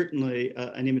is certainly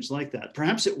an image like that.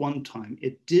 Perhaps at one time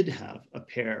it did have a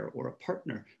pair or a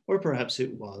partner, or perhaps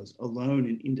it was alone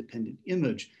an independent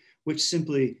image, which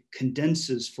simply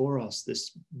condenses for us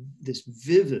this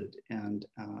vivid and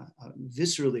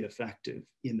viscerally effective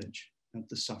image of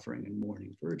the suffering and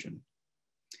mourning Virgin.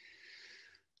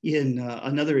 In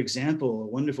another example, a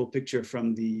wonderful picture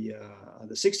from the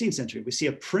 16th century, we see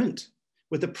a print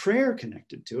with a prayer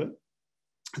connected to it.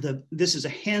 This is a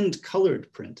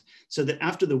hand-colored print, so that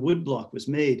after the woodblock was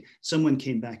made, someone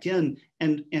came back in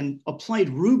and applied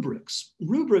rubrics.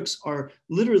 Rubrics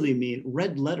literally mean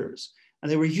red letters. And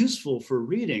they were useful for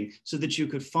reading so that you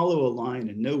could follow a line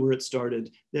and know where it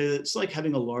started. It's like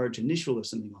having a large initial or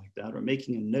something like that, or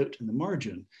making a note in the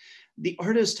margin. The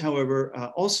artist, however,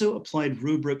 also applied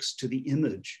rubrics to the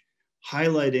image,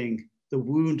 highlighting the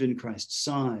wound in Christ's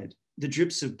side, the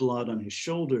drips of blood on his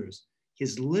shoulders,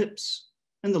 his lips,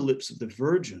 and the lips of the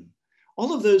Virgin.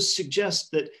 All of those suggest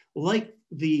that, like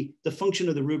the function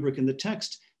of the rubric in the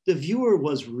text, the viewer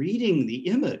was reading the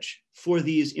image for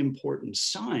these important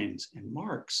signs and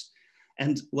marks.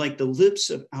 And like the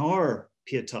lips of our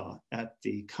Pietà at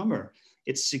the Cummer,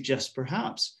 it suggests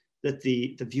perhaps that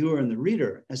the viewer and the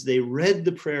reader, as they read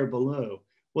the prayer below,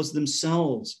 was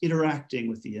themselves interacting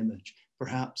with the image,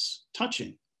 perhaps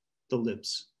touching the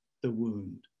lips, the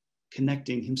wound,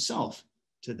 connecting himself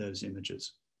to those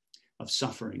images of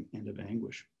suffering and of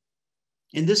anguish.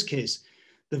 In this case,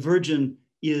 the Virgin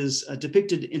is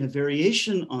depicted in a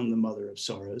variation on the Mother of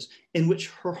Sorrows, in which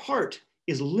her heart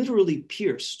is literally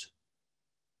pierced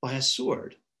by a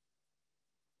sword.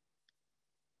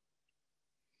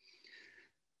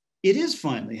 It is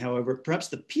finally, however, perhaps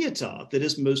the Pietà that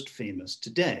is most famous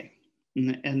today.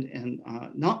 And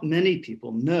not many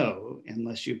people know,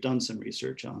 unless you've done some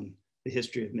research on the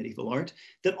history of medieval art,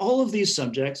 that all of these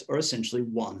subjects are essentially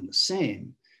one and the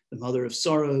same. The Mother of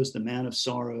Sorrows, the Man of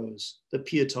Sorrows, the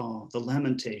Pietà, the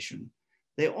Lamentation,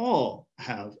 they all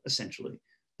have essentially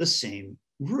the same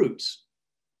roots.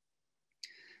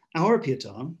 Our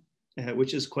Pietà,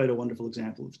 which is quite a wonderful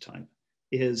example of the type,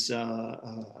 is an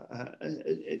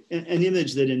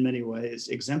image that in many ways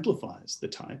exemplifies the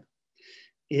type.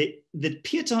 The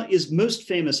Pietà is most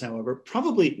famous, however,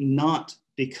 probably not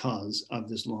because of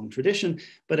this long tradition,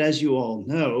 but as you all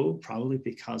know, probably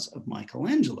because of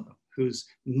Michelangelo, whose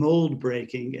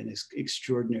mold-breaking and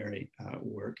extraordinary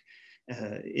work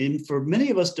for many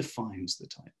of us defines the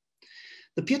type.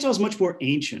 The Pietà is much more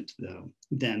ancient, though,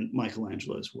 than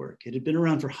Michelangelo's work. It had been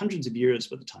around for hundreds of years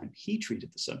by the time he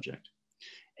treated the subject.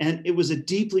 And it was a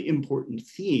deeply important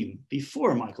theme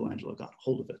before Michelangelo got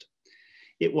hold of it.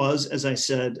 It was, as I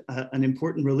said, an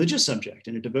important religious subject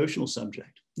and a devotional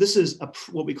subject. This is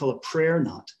what we call a prayer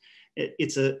knot.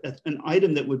 It's an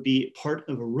item that would be part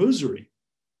of a rosary.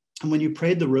 And when you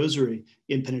prayed the rosary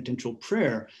in penitential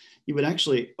prayer, you would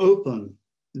actually open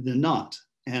the knot.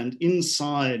 And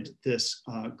inside this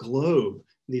globe,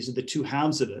 these are the two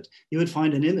halves of it, you would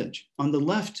find an image. On the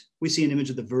left, we see an image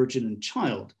of the Virgin and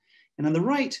Child. And on the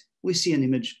right, we see an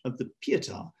image of the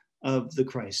Pietà, of the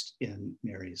Christ in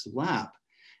Mary's lap.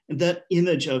 And that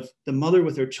image of the mother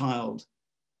with her child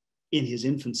in his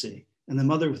infancy and the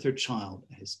mother with her child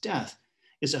at his death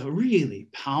is a really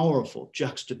powerful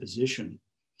juxtaposition.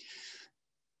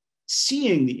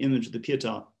 Seeing the image of the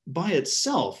Pietà by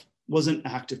itself was an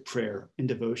act of prayer and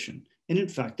devotion. And in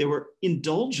fact, there were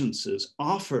indulgences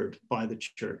offered by the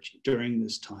church during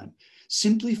this time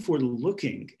simply for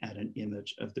looking at an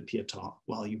image of the Pietà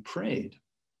while you prayed.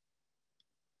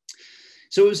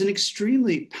 So it was an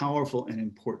extremely powerful and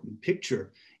important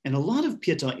picture. And a lot of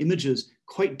Pietà images,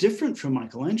 quite different from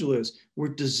Michelangelo's, were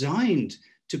designed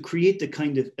to create the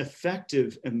kind of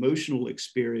effective emotional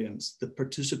experience, the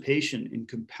participation in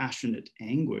compassionate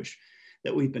anguish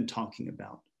that we've been talking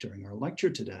about during our lecture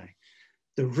today.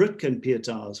 The Rutgen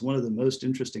Pietà is one of the most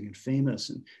interesting and famous,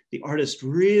 and the artist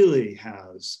really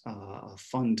has a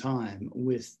fun time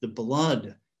with the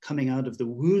blood coming out of the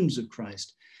wounds of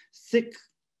Christ, thick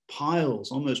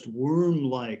piles, almost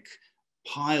worm-like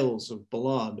piles of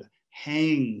blood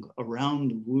hang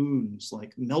around the wounds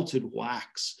like melted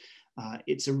wax.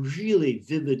 It's a really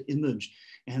vivid image,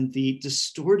 and the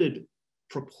distorted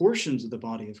proportions of the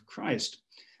body of Christ,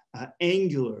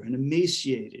 angular and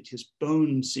emaciated, his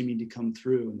bones seeming to come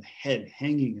through and the head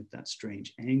hanging at that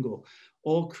strange angle,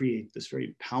 all create this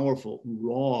very powerful,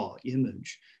 raw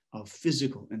image of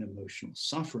physical and emotional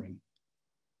suffering.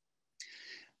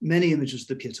 Many images of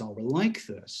the Pietà were like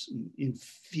this, and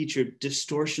featured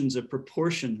distortions of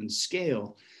proportion and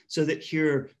scale, so that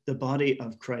here the body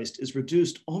of Christ is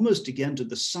reduced almost again to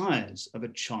the size of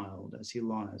a child as he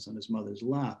lies on his mother's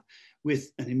lap,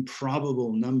 with an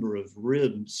improbable number of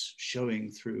ribs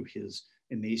showing through his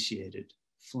emaciated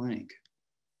flank.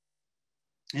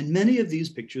 And many of these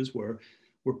pictures were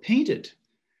painted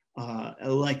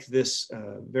like this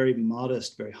very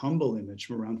modest, very humble image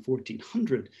from around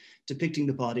 1400, depicting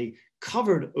the body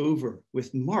covered over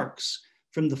with marks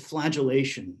from the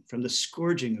flagellation, from the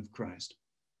scourging of Christ.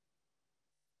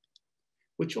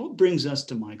 Which all brings us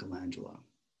to Michelangelo.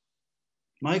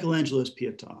 Michelangelo's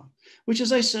Pietà, which,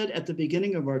 as I said at the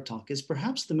beginning of our talk, is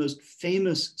perhaps the most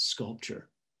famous sculpture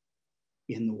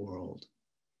in the world.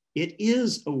 It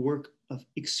is a work of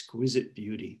exquisite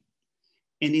beauty.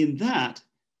 And in that,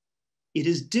 it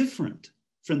is different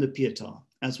from the Pietà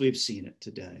as we've seen it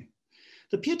today.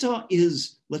 The Pietà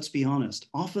is, let's be honest,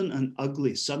 often an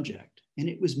ugly subject, and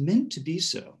it was meant to be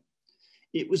so.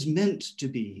 It was meant to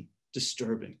be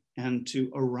disturbing and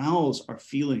to arouse our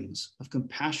feelings of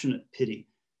compassionate pity,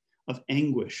 of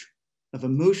anguish, of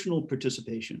emotional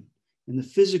participation in the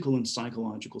physical and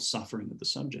psychological suffering of the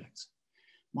subjects.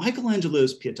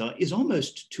 Michelangelo's Pietà is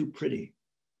almost too pretty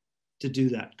to do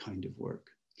that kind of work.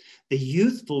 The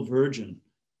youthful Virgin,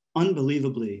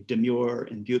 unbelievably demure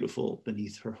and beautiful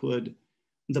beneath her hood,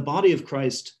 the body of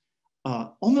Christ,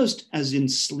 almost as in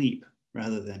sleep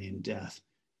rather than in death,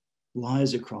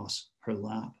 lies across her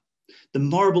lap. The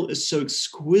marble is so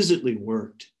exquisitely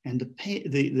worked, and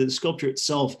the sculpture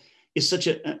itself is such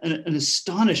an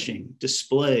astonishing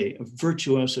display of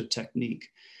virtuoso technique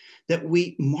that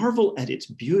we marvel at its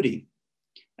beauty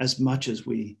as much as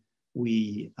we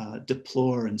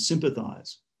deplore and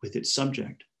sympathize with its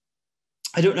subject.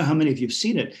 I don't know how many of you have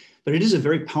seen it, but it is a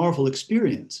very powerful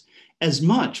experience. as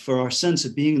much for our sense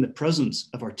of being in the presence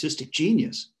of artistic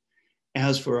genius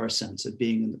as for our sense of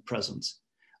being in the presence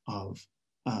of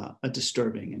a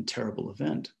disturbing and terrible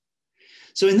event.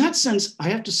 So in that sense, I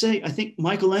have to say, I think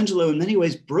Michelangelo in many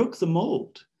ways broke the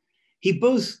mold. He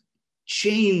both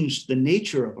changed the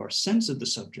nature of our sense of the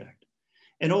subject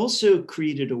and also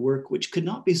created a work which could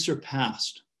not be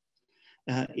surpassed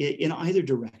in either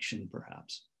direction,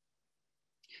 perhaps.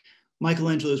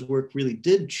 Michelangelo's work really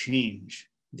did change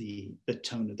the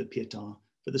tone of the Pietà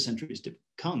for the centuries to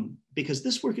come, because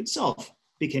this work itself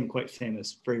became quite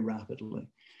famous very rapidly.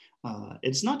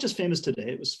 It's not just famous today,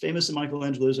 it was famous in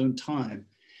Michelangelo's own time.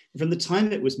 From the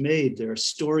time it was made, there are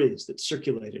stories that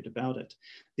circulated about it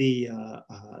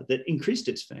that increased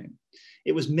its fame.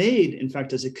 It was made, in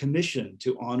fact, as a commission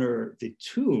to honor the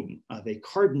tomb of a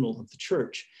cardinal of the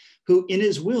church, who in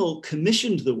his will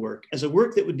commissioned the work as a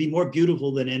work that would be more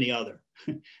beautiful than any other.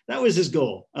 That was his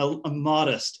goal, a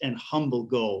modest and humble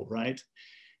goal, right?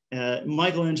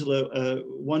 Michelangelo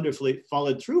wonderfully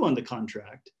followed through on the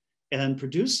contract and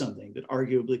produced something that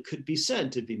arguably could be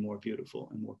said to be more beautiful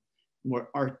and more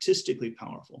artistically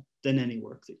powerful than any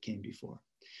work that came before.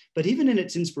 But even in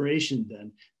its inspiration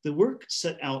then, the work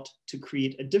set out to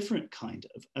create a different kind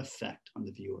of effect on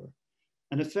the viewer,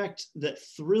 an effect that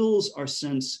thrills our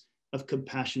sense of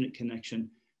compassionate connection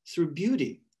through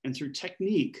beauty and through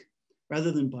technique,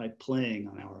 rather than by playing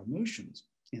on our emotions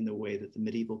in the way that the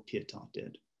medieval Pietà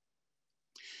did.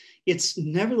 It's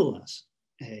nevertheless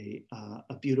a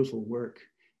beautiful work,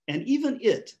 and even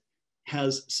it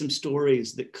has some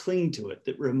stories that cling to it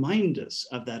that remind us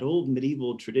of that old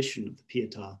medieval tradition of the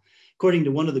Pietà. According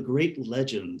to one of the great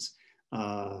legends,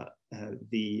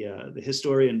 the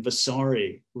historian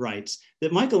Vasari writes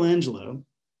that Michelangelo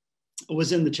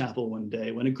was in the chapel one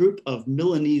day when a group of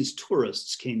Milanese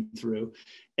tourists came through,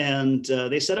 and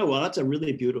they said, oh, well, that's a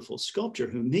really beautiful sculpture.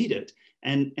 Who made it?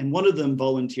 And one of them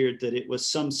volunteered that it was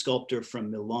some sculptor from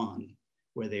Milan,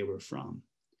 where they were from.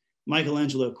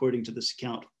 Michelangelo, according to this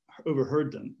account,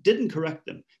 overheard them, didn't correct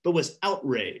them, but was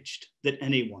outraged that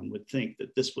anyone would think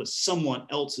that this was someone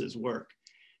else's work.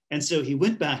 And so he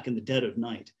went back in the dead of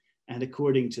night, and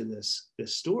according to this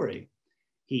story,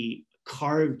 he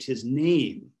carved his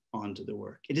name onto the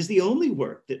work. It is the only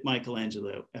work that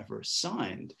Michelangelo ever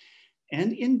signed.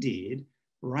 And indeed,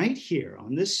 right here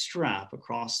on this strap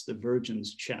across the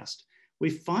Virgin's chest, we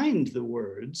find the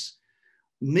words,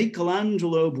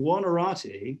 Michelangelo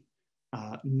Buonarroti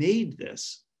made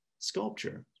this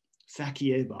sculpture,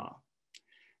 facieba.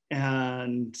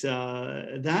 And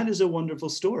that is a wonderful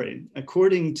story.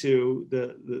 According to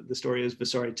the story as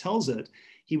Vasari tells it,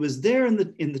 he was there in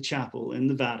the chapel in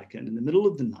the Vatican in the middle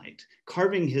of the night,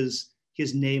 carving his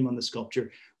name on the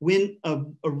sculpture, when a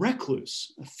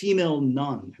recluse, a female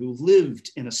nun who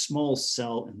lived in a small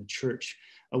cell in the church,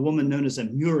 a woman known as a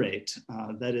murate,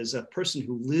 that is a person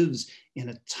who lives in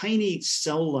a tiny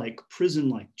cell-like,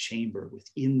 prison-like chamber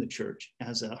within the church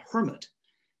as a hermit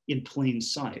in plain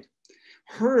sight,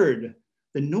 heard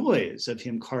the noise of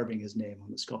him carving his name on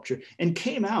the sculpture and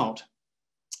came out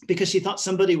because she thought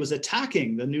somebody was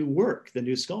attacking the new work, the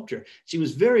new sculpture. She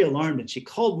was very alarmed and she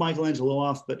called Michelangelo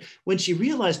off, but when she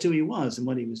realized who he was and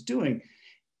what he was doing,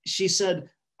 she said,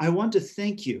 I want to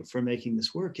thank you for making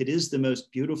this work. It is the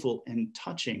most beautiful and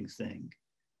touching thing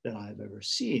that I've ever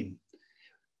seen.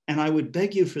 And I would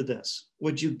beg you for this.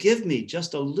 Would you give me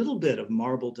just a little bit of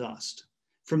marble dust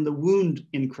from the wound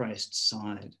in Christ's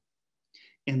side?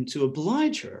 And to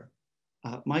oblige her,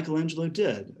 Michelangelo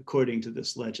did, according to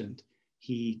this legend.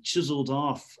 He chiseled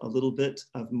off a little bit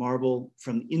of marble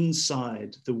from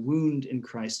inside the wound in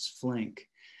Christ's flank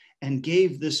and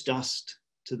gave this dust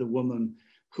to the woman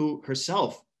who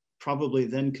herself probably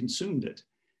then consumed it.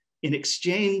 In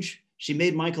exchange, she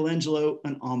made Michelangelo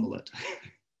an omelet.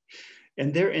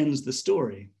 And there ends the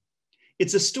story.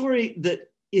 It's a story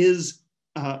that is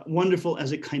wonderful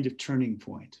as a kind of turning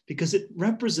point because it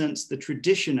represents the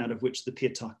tradition out of which the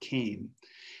Pietà came.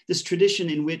 This tradition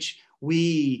in which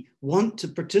we want to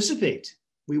participate,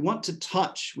 we want to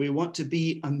touch, we want to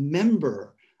be a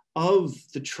member of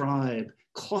the tribe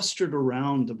clustered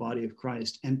around the body of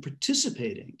Christ and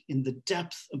participating in the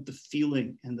depth of the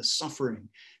feeling and the suffering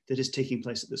that is taking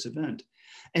place at this event.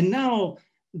 And now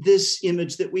this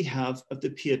image that we have of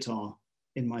the Pietà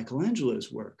in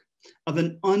Michelangelo's work, of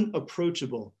an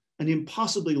unapproachable, an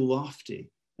impossibly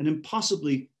lofty, an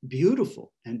impossibly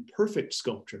beautiful and perfect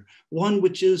sculpture, one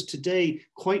which is today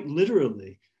quite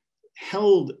literally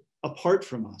held apart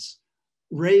from us,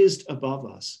 raised above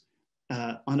us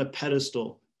on a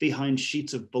pedestal behind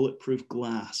sheets of bulletproof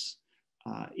glass.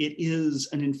 It is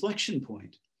an inflection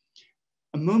point.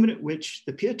 a moment at which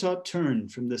the Pietà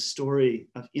turned from the story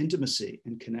of intimacy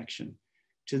and connection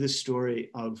to the story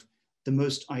of the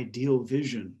most ideal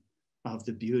vision of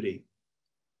the beauty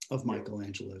of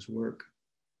Michelangelo's work.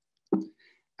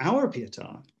 Our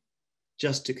Pietà,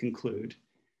 just to conclude,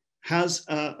 has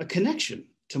a connection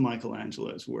to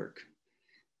Michelangelo's work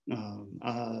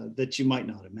that you might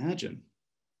not imagine.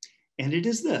 And it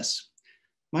is this: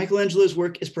 Michelangelo's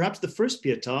work is perhaps the first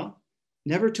Pietà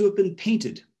never to have been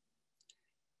painted.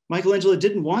 Michelangelo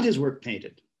didn't want his work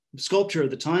painted. Sculpture at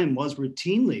the time was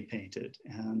routinely painted,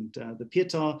 and the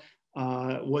Pietà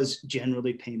was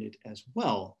generally painted as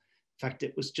well. In fact,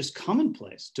 it was just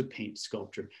commonplace to paint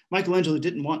sculpture. Michelangelo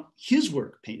didn't want his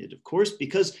work painted, of course,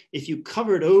 because if you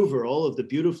covered over all of the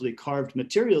beautifully carved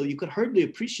material, you could hardly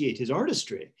appreciate his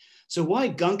artistry. So why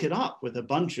gunk it up with a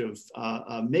bunch of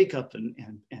makeup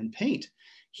and paint?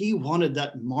 He wanted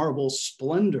that marble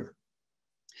splendor.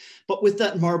 But with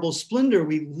that marble splendor,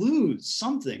 we lose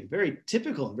something very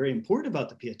typical and very important about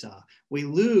the Pietà. We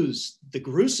lose the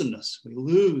gruesomeness. We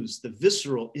lose the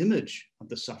visceral image of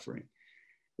the suffering.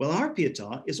 Well, our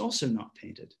Pietà is also not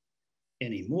painted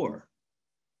anymore.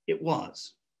 It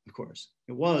was, of course,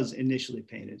 it was initially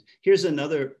painted. Here's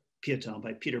another Pietà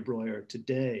by Peter Breuer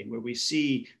today, where we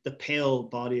see the pale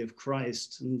body of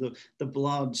Christ and the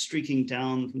blood streaking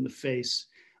down from the face.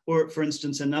 Or, for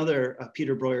instance, another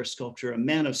Peter Breuer sculpture, a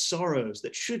man of sorrows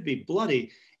that should be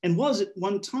bloody and was at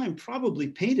one time probably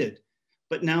painted,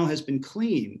 but now has been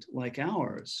cleaned like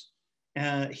ours.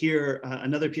 Here,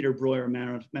 another Peter Breuer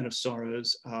man of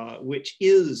sorrows, which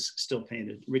is still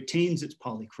painted, retains its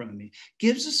polychromy,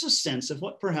 gives us a sense of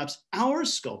what perhaps our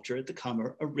sculpture at the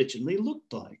Cummer originally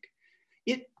looked like.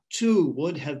 It too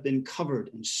would have been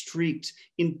covered and streaked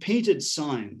in painted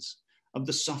signs of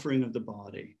the suffering of the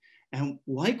body. And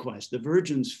likewise, the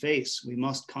Virgin's face, we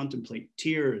must contemplate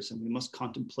tears and we must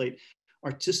contemplate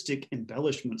artistic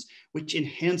embellishments, which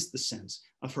enhance the sense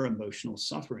of her emotional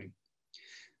suffering.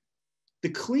 The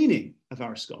cleaning of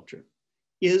our sculpture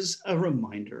is a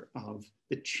reminder of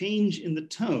the change in the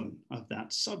tone of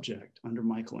that subject under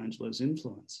Michelangelo's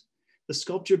influence. The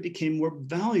sculpture became more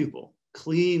valuable,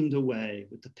 cleaned away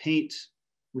with the paint,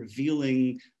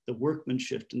 revealing the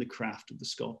workmanship and the craft of the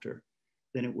sculptor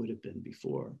than it would have been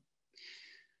before.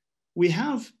 We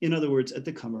have, in other words, at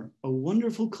the Cummer, a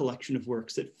wonderful collection of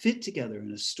works that fit together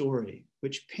in a story,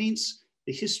 which paints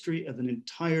the history of an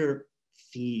entire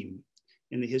theme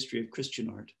in the history of Christian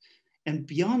art. And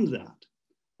beyond that,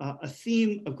 a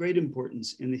theme of great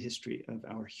importance in the history of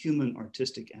our human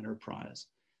artistic enterprise.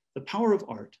 The power of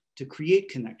art to create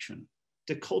connection,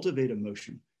 to cultivate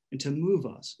emotion, and to move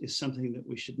us is something that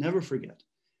we should never forget,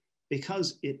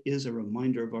 because it is a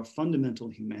reminder of our fundamental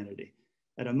humanity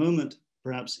at a moment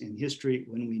perhaps in history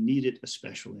when we need it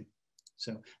especially.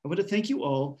 So I want to thank you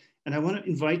all, and I want to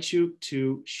invite you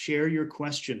to share your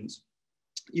questions.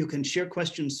 You can share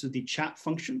questions through the chat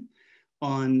function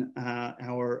on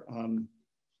our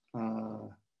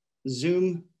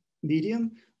Zoom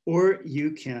medium, or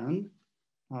you can,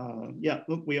 yeah,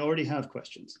 look, we already have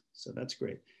questions, so that's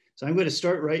great. So I'm going to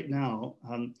start right now.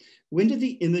 When did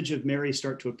the image of Mary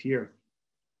start to appear?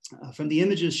 From the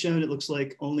images shown, it looks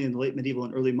like only in the late medieval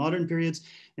and early modern periods.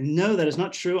 And no, that is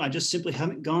not true. I just simply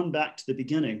haven't gone back to the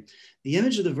beginning. The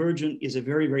image of the Virgin is a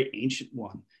very, very ancient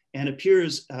one and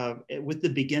appears with the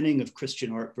beginning of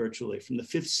Christian art virtually, from the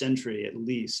 5th century at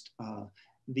least.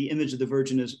 The image of the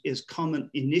Virgin is common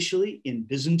initially in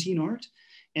Byzantine art.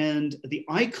 And the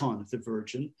icon of the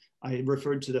Virgin, I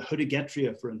referred to the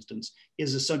Hodegetria, for instance,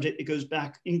 is a subject that goes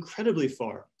back incredibly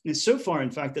far. And so far,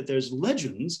 in fact, that there's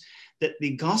legends that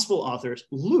the gospel author,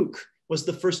 Luke, was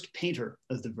the first painter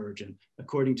of the Virgin.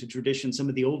 According to tradition, some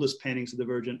of the oldest paintings of the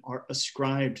Virgin are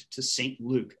ascribed to Saint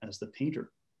Luke as the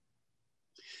painter.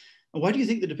 And why do you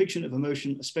think the depiction of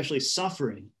emotion, especially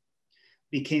suffering,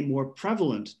 became more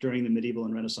prevalent during the medieval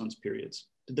and Renaissance periods?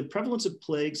 Did the prevalence of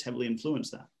plagues heavily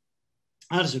influence that?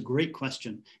 That is a great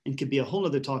question and could be a whole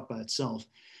other talk by itself.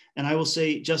 And I will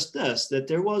say just this, that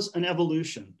there was an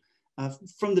evolution.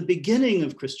 From the beginning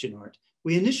of Christian art,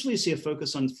 we initially see a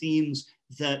focus on themes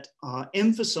that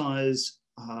emphasize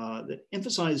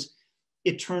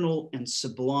eternal and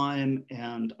sublime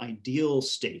and ideal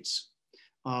states.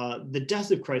 The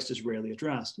death of Christ is rarely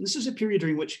addressed. And this is a period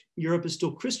during which Europe is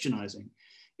still Christianizing.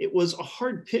 It was a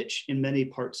hard pitch in many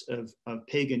parts of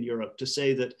pagan Europe to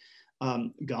say that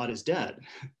God is dead,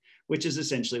 which is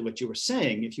essentially what you were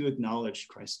saying if you acknowledged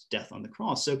Christ's death on the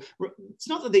cross. So it's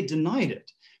not that they denied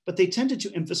it, but they tended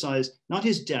to emphasize not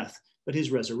his death, but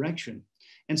his resurrection.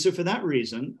 And so for that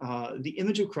reason, the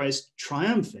image of Christ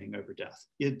triumphing over death,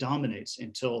 it dominates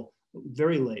until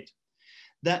very late.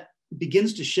 That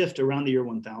begins to shift around the year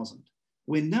 1000,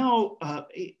 when now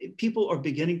people are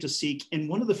beginning to seek, in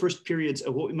one of the first periods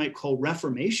of what we might call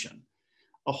Reformation,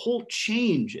 a whole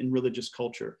change in religious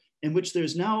culture in which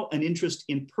there's now an interest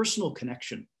in personal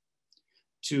connection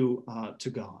to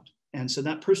God. And so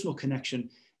that personal connection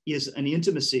is an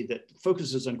intimacy that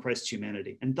focuses on Christ's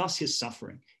humanity and thus his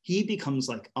suffering. He becomes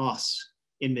like us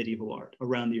in medieval art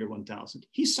around the year 1000.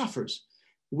 He suffers.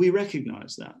 We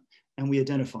recognize that and we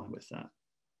identify with that.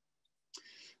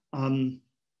 And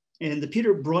the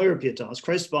Peter Breuer Pietas,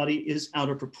 Christ's body is out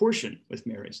of proportion with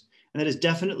Mary's. And that is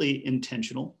definitely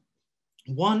intentional.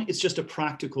 One, it's just a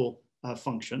practical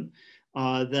function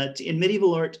that in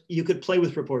medieval art, you could play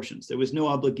with proportions. There was no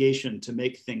obligation to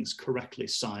make things correctly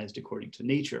sized according to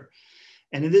nature.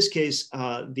 And in this case,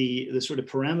 the sort of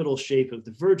pyramidal shape of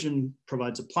the Virgin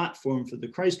provides a platform for the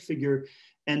Christ figure.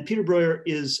 And Peter Breuer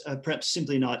is perhaps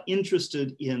simply not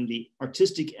interested in the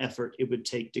artistic effort it would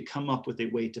take to come up with a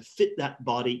way to fit that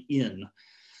body in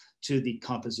to the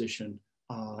composition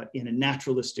in a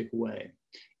naturalistic way.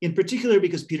 In particular,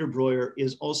 because Peter Breuer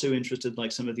is also interested,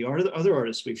 like some of the other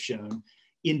artists we've shown,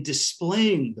 in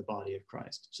displaying the body of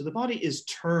Christ. So the body is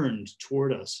turned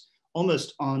toward us,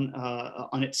 almost on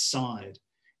its side.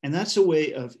 And that's a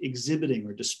way of exhibiting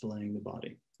or displaying the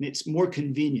body. And it's more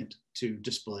convenient to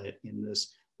display it in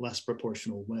this less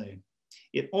proportional way.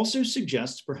 It also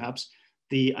suggests perhaps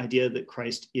the idea that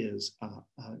Christ is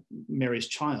Mary's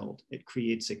child. It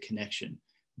creates a connection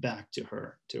back to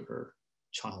her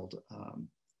child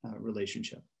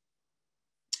relationship.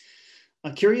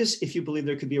 Curious if you believe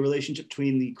there could be a relationship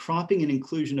between the cropping and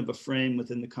inclusion of a frame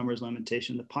within the Cummer's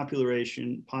Lamentation, the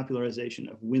popularization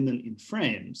of women in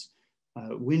frames.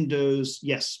 Windows,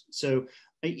 yes. So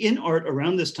in art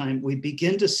around this time, we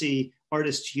begin to see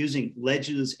artists using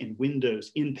ledges and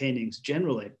windows in paintings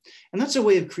generally. And that's a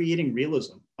way of creating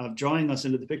realism, of drawing us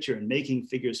into the picture and making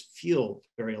figures feel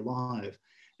very alive.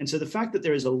 And so the fact that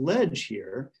there is a ledge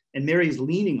here and Mary's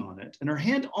leaning on it and her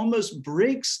hand almost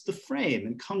breaks the frame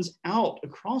and comes out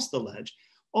across the ledge,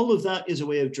 all of that is a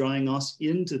way of drawing us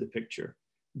into the picture,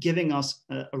 giving us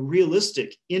a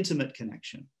realistic, intimate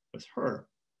connection with her.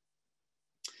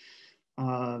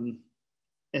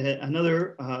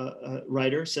 Another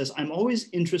writer says, I'm always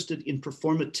interested in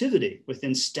performativity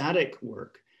within static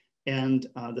work, and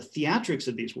the theatrics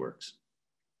of these works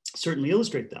certainly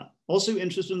illustrate that. Also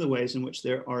interested in the ways in which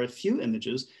there are a few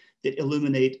images that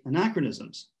illuminate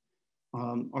anachronisms.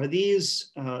 Are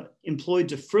these employed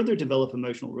to further develop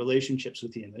emotional relationships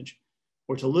with the image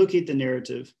or to locate the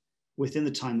narrative within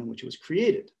the time in which it was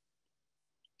created?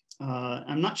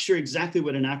 I'm not sure exactly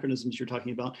what anachronisms you're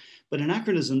talking about, but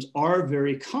anachronisms are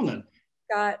very common.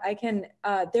 Scott, I can,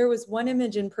 there was one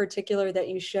image in particular that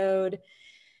you showed,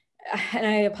 and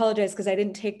I apologize because I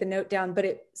didn't take the note down, but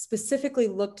it specifically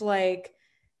looked like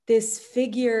this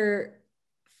figure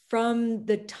from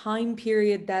the time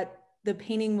period that the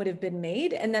painting would have been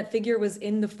made, and that figure was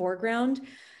in the foreground,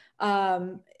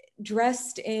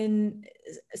 dressed in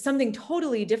something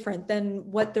totally different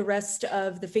than what the rest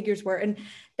of the figures were. And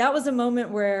that was a moment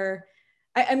where,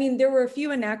 I mean, there were a few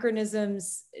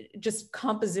anachronisms just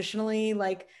compositionally,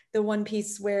 like the one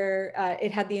piece where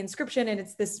it had the inscription and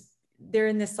it's this, they're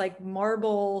in this like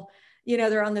marble, you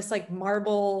know, they're on this like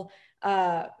marble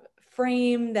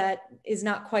frame that is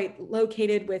not quite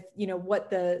located with, you know,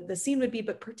 what the scene would be.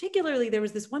 But particularly there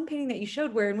was this one painting that you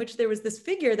showed where in which there was this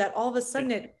figure that all of a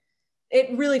sudden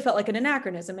it really felt like an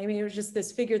anachronism. I mean, it was just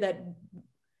this figure that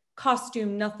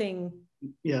costume, nothing.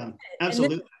 Yeah,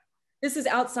 absolutely. This is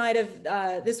outside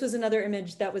of, this was another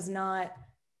image that was not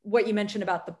what you mentioned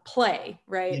about the play,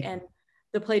 right? Yeah. And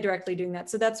the play directly doing that.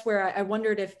 So that's where I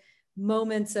wondered if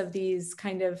moments of these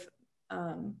kind of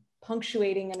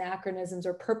punctuating anachronisms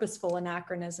or purposeful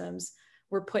anachronisms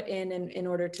were put in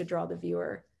order to draw the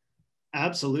viewer.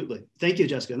 Absolutely. Thank you,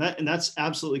 Jessica. And that's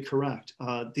absolutely correct.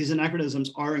 These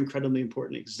anachronisms are incredibly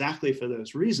important exactly for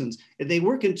those reasons. They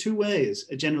work in two ways,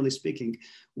 generally speaking.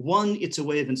 One, it's a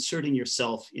way of inserting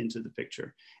yourself into the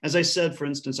picture. As I said, for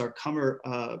instance, our Cummer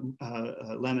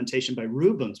Lamentation by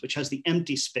Rubens, which has the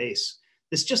empty space,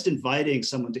 it's just inviting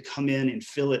someone to come in and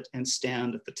fill it and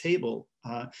stand at the table.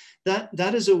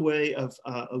 That is a way of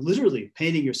literally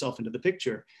painting yourself into the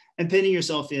picture and painting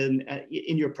yourself in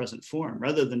your present form.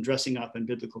 Rather than dressing up in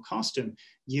biblical costume,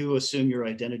 you assume your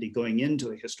identity going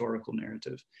into a historical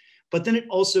narrative. But then it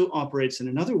also operates in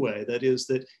another way, that is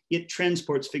that it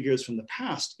transports figures from the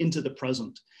past into the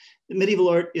present. Medieval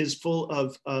art is full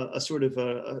of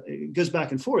it goes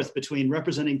back and forth between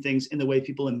representing things in the way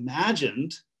people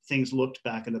imagined things looked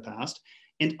back in the past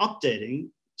and updating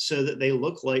so that they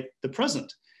look like the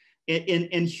present.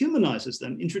 and humanizes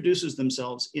them, introduces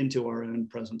themselves into our own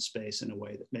present space in a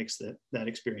way that makes that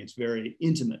experience very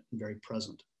intimate and very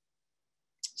present.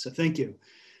 So thank you.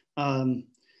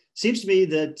 Seems to me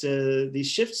that these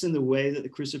shifts in the way that the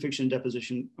crucifixion and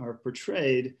deposition are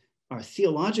portrayed are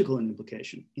theological in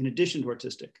implication, in addition to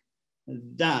artistic.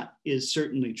 That is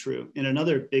certainly true. In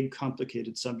another big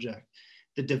complicated subject,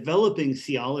 the developing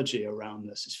theology around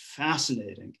this is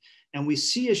fascinating. And we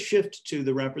see a shift to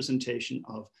the representation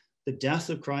of the death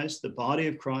of Christ, the body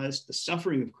of Christ, the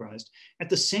suffering of Christ, at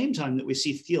the same time that we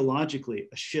see theologically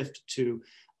a shift to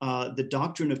the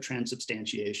doctrine of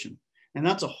transubstantiation. And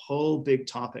that's a whole big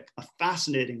topic, a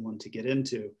fascinating one to get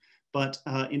into. But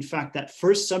in fact, that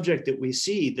first subject that we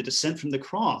see, the descent from the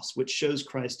cross, which shows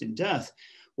Christ in death,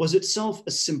 was itself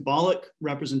a symbolic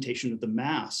representation of the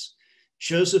Mass.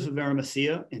 Joseph of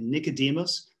Arimathea and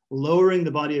Nicodemus lowering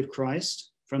the body of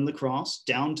Christ from the cross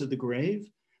down to the grave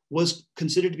was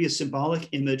considered to be a symbolic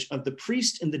image of the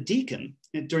priest and the deacon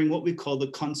during what we call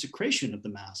the consecration of the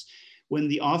Mass, when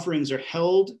the offerings are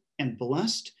held and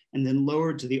blessed and then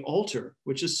lowered to the altar,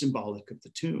 which is symbolic of the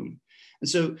tomb. And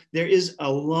so there is a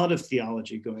lot of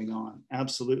theology going on,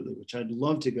 absolutely, which I'd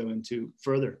love to go into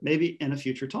further, maybe in a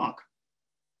future talk.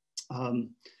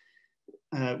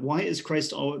 Why is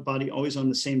Christ's body always on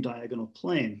the same diagonal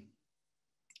plane?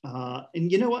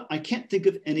 And you know what? I can't think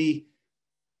of any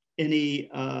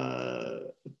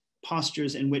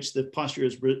postures in which the posture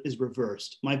is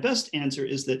reversed. My best answer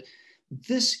is that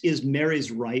this is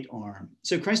Mary's right arm.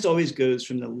 So Christ always goes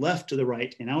from the left to the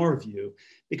right in our view,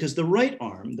 because the right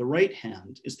arm, the right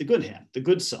hand, is the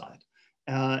good side.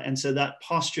 And so that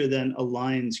posture then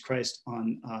aligns Christ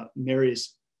on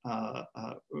Mary's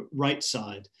right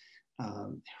side,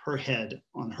 her head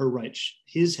on her right,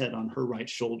 his head on her right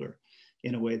shoulder,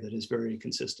 in a way that is very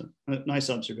consistent. Nice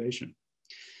observation.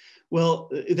 Well,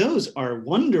 those are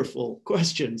wonderful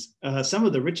questions. Some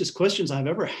of the richest questions I've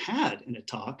ever had in a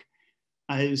talk.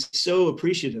 I'm so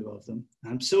appreciative of them.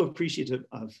 I'm so appreciative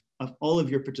of all of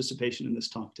your participation in this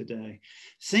talk today.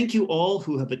 Thank you all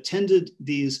who have attended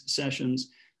these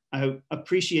sessions. I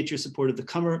appreciate your support of the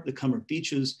Cummer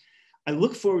Beaches. I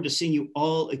look forward to seeing you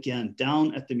all again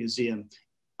down at the museum.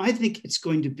 I think it's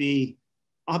going to be,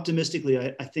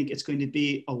 optimistically, I think it's going to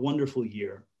be a wonderful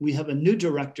year. We have a new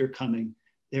director coming.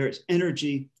 There's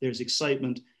energy, there's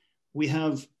excitement. We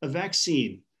have a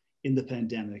vaccine in the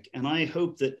pandemic, and I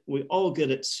hope that we all get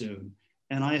it soon.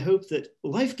 And I hope that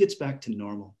life gets back to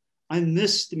normal. I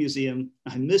miss the museum.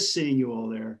 I miss seeing you all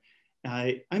there.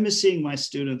 I miss seeing my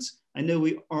students. I know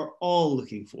we are all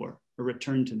looking for a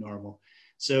return to normal.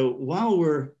 So while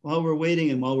we're waiting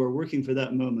and while we're working for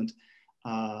that moment,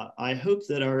 I hope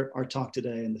that our talk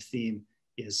today and the theme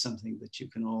is something that you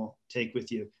can all take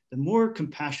with you. The more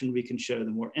compassion we can show,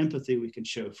 the more empathy we can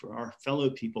show for our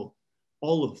fellow people,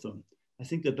 all of them, I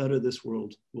think the better this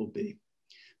world will be.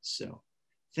 So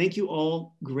thank you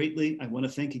all greatly. I want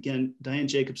to thank again Diane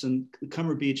Jacobson, the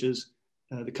Cummer Beaches,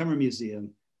 the Cummer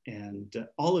Museum, and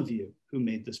all of you who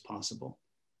made this possible.